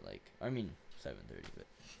to leave at 7:30. But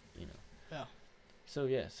you know. Yeah. So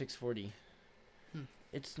yeah, 6:40. Hmm.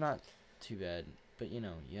 It's not too bad, but you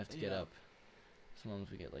have to get Yeah. up.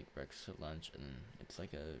 Sometimes we get like breakfast at lunch, and it's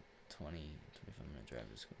like a 20-25 minute drive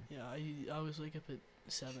to school. Yeah, I always wake up at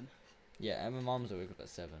 7. Yeah, and my mom's I wake up at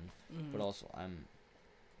 7, Mm. but also I'm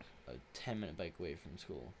a 10-minute bike away from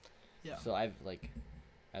school. Yeah. So I've like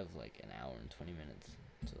an hour and 20 minutes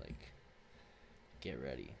to like get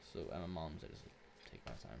ready. So at my mom's I just like take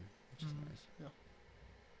my time, which is nice. Yeah.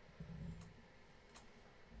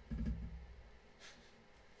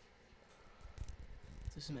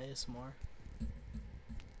 Do some ASMR.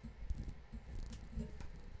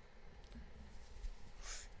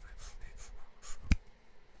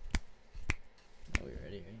 Oh, we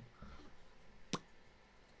ready?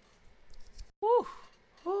 Woo!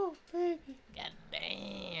 Oh, baby. God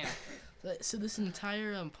damn. So this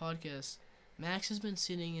entire this, Max has been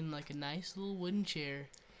sitting in like a nice little wooden chair,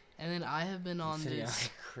 and then I have been on Sitting this a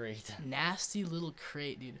crate. nasty little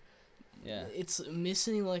crate, dude. Yeah. It's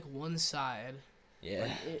missing like one side. Yeah.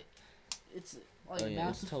 Like, it's like Oh, yeah, about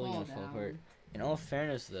it's to totally fall gonna fall down. apart. In all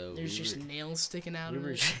fairness, though, There's just nails sticking out of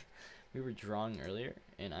it. we were drawing earlier,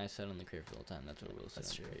 and I sat on the crate for the whole time. That's what Will said.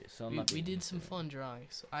 That's true. So We did some fun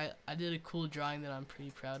drawings. I did a cool drawing that I'm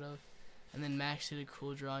pretty proud of, and then Max did a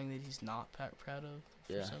cool drawing that he's not proud of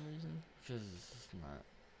for some reason. Because it's not.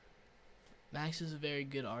 Max is a very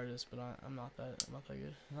good artist, but I'm not that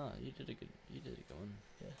good. No, you did a good one.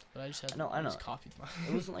 Yeah, but I just had I know. just copied mine.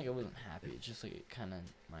 It wasn't like I wasn't happy. It's just like it kind of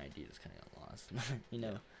my idea just kind of got lost. you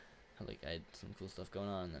know, how like I had some cool stuff going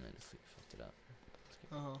on, and then I just like fucked it up.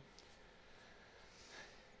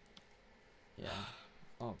 Yeah.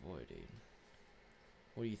 Oh boy, dude.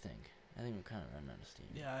 What do you think? I think we're kind of running out of steam.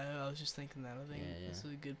 Yeah, I was just thinking that. I think Yeah. this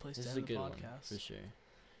is a good place This to is a end the good one podcast. for sure.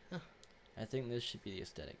 Yeah. I think this should be the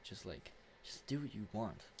aesthetic. Just do what you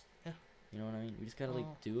want. Yeah. You know what I mean? We just gotta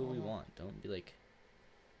do what we want. Don't be like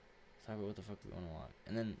talk about what the fuck we want to watch,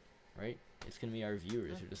 and then right, it's gonna be our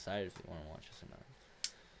viewers who decide if they want to watch us or not.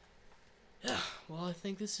 Yeah. Well, I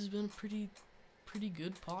think this has been a pretty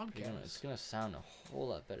good podcast. It's gonna sound a whole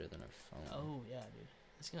lot better than our phone. Oh yeah, dude.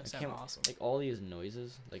 It's gonna I sound can't- awesome. Like all these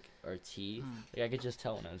noises, like our tea, Mm. like I could just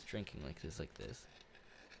tell when I was drinking like this.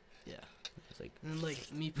 Yeah. It's like And then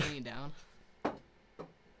like me putting it down. yeah,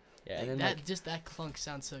 Like, and then that just that clunk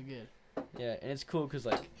sounds so good. yeah, and it's cool because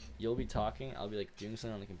like you'll be talking, I'll be like doing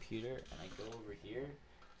something on the computer, and I go over here,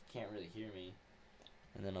 you can't really hear me,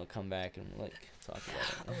 and then I'll come back and like talk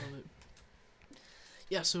about I it. love it.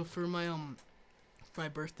 Yeah. So for my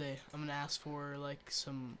birthday, I'm gonna ask for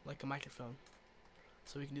a microphone,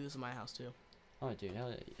 so we can do this in my house too. Oh, dude, hell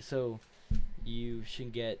yeah. So you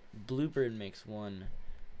should get Bluebird makes one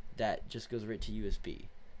that just goes right to USB,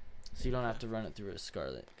 so you don't have to run it through a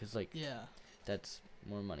Scarlett, cause like Yeah. that's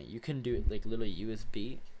more money. You can do it like literally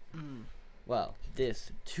USB. Mm. Wow,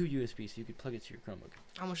 this 2 USB, so you could plug it to your Chromebook.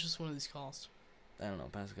 How much does one of these cost? I don't know.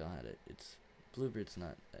 Pascal had it. It's Bluebird's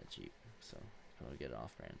not that cheap, so probably get it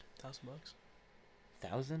off brand. $1,000.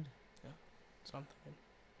 1,000? So I'm thinking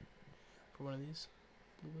for one of these.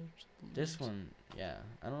 Bluebirds. This one, yeah.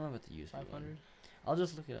 I don't know about the USB 500. one. I'll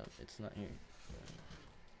just look it up. It's not here.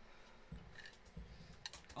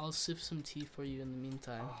 I'll sip some tea for you in the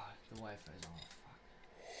meantime. Oh, the Wi-Fi's off.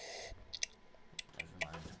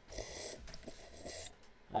 Never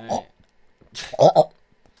mind. Alright.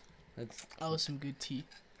 That was some good tea.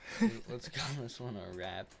 Let's call this one a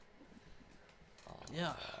wrap. Oh,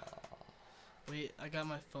 Yeah. Wait, I got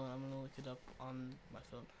my phone. I'm gonna look it up on my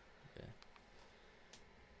phone.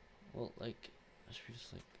 Well, like, should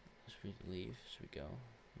we leave? Should we go?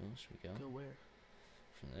 No, should we go? Go where?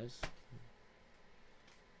 From this?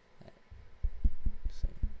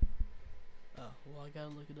 Same. Oh, well, I gotta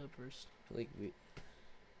look it up first. Like,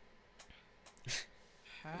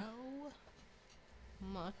 How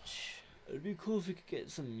much? it'd be cool if we could get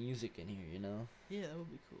some music in here, you know? Yeah, that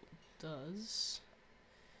would be cool. Does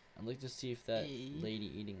I'd like to see if that A lady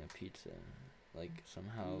eating a pizza, like,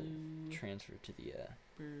 somehow Bluebird transferred to the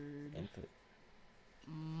input.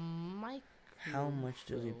 Microphone. How much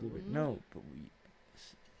does a Bluebird? No, but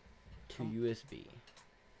to USB.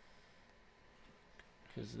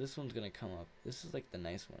 Because this one's gonna come up. This is like the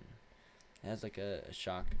nice one. It has like a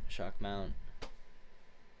shock mount.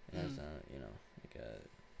 It has like a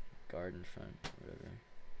guard in front or whatever,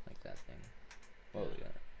 like that thing. Whoa,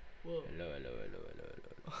 yeah. Whoa.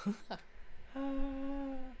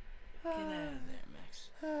 Hello. Get out of there, Max.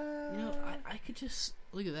 You know, I could just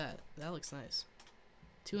look at that. That looks nice.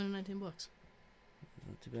 $219.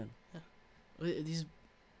 Not too bad. Wait, these.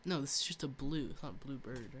 No, this is just a blue. It's not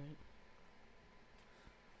Bluebird, right?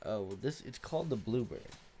 Oh well, it's called the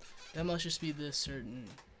Bluebird. That must just be this certain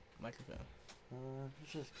microphone.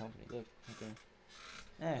 It's just company. Look,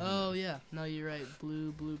 okay. Oh yeah, no, you're right.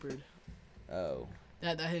 Bluebird. Oh.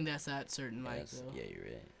 I think that's that certain mic Yes, though. yeah, you're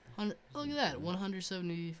right. Look at that,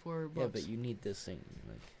 $174. Yeah, but you need this thing.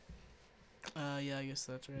 Like. Yeah, I guess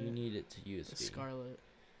that's right. You need it to USB. The Scarlett.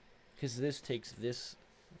 Because this takes this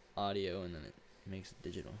audio and then it makes it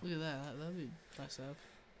digital. Look at that. That'd be nice to have.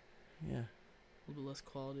 Yeah. A little bit less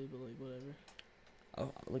quality, but like whatever.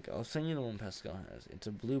 I'll send you the one Pascal has. It's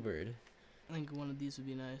a Bluebird. I think one of these would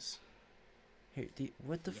be nice. Here,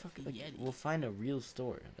 what the fuck? Like, Yeti. we'll find a real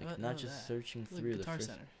store, like not just that. searching Look, through Guitar the first.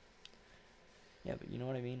 Center. Yeah, but you know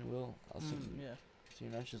what I mean. I'll send you. Yeah. So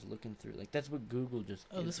you're not just looking through. Like that's what Google just.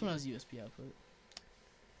 Oh, gives this you. one has USB output.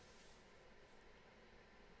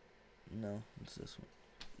 No, it's this one.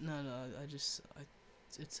 No,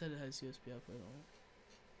 it said it has USB output on it.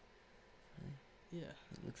 Really? Yeah.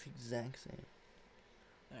 It looks the exact same.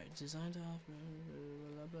 Alright, designed off.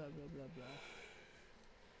 Blah blah blah blah blah.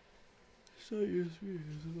 So USB,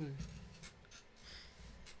 isn't it?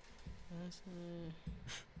 Where is it?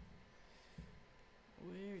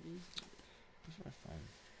 Where's my phone?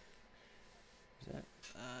 Is that?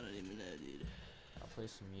 I don't even know, dude. I'll play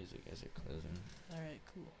some music as it closing. Alright,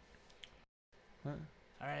 cool. What?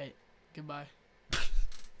 Alright, goodbye.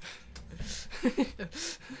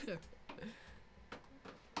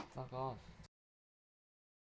 Fuck off.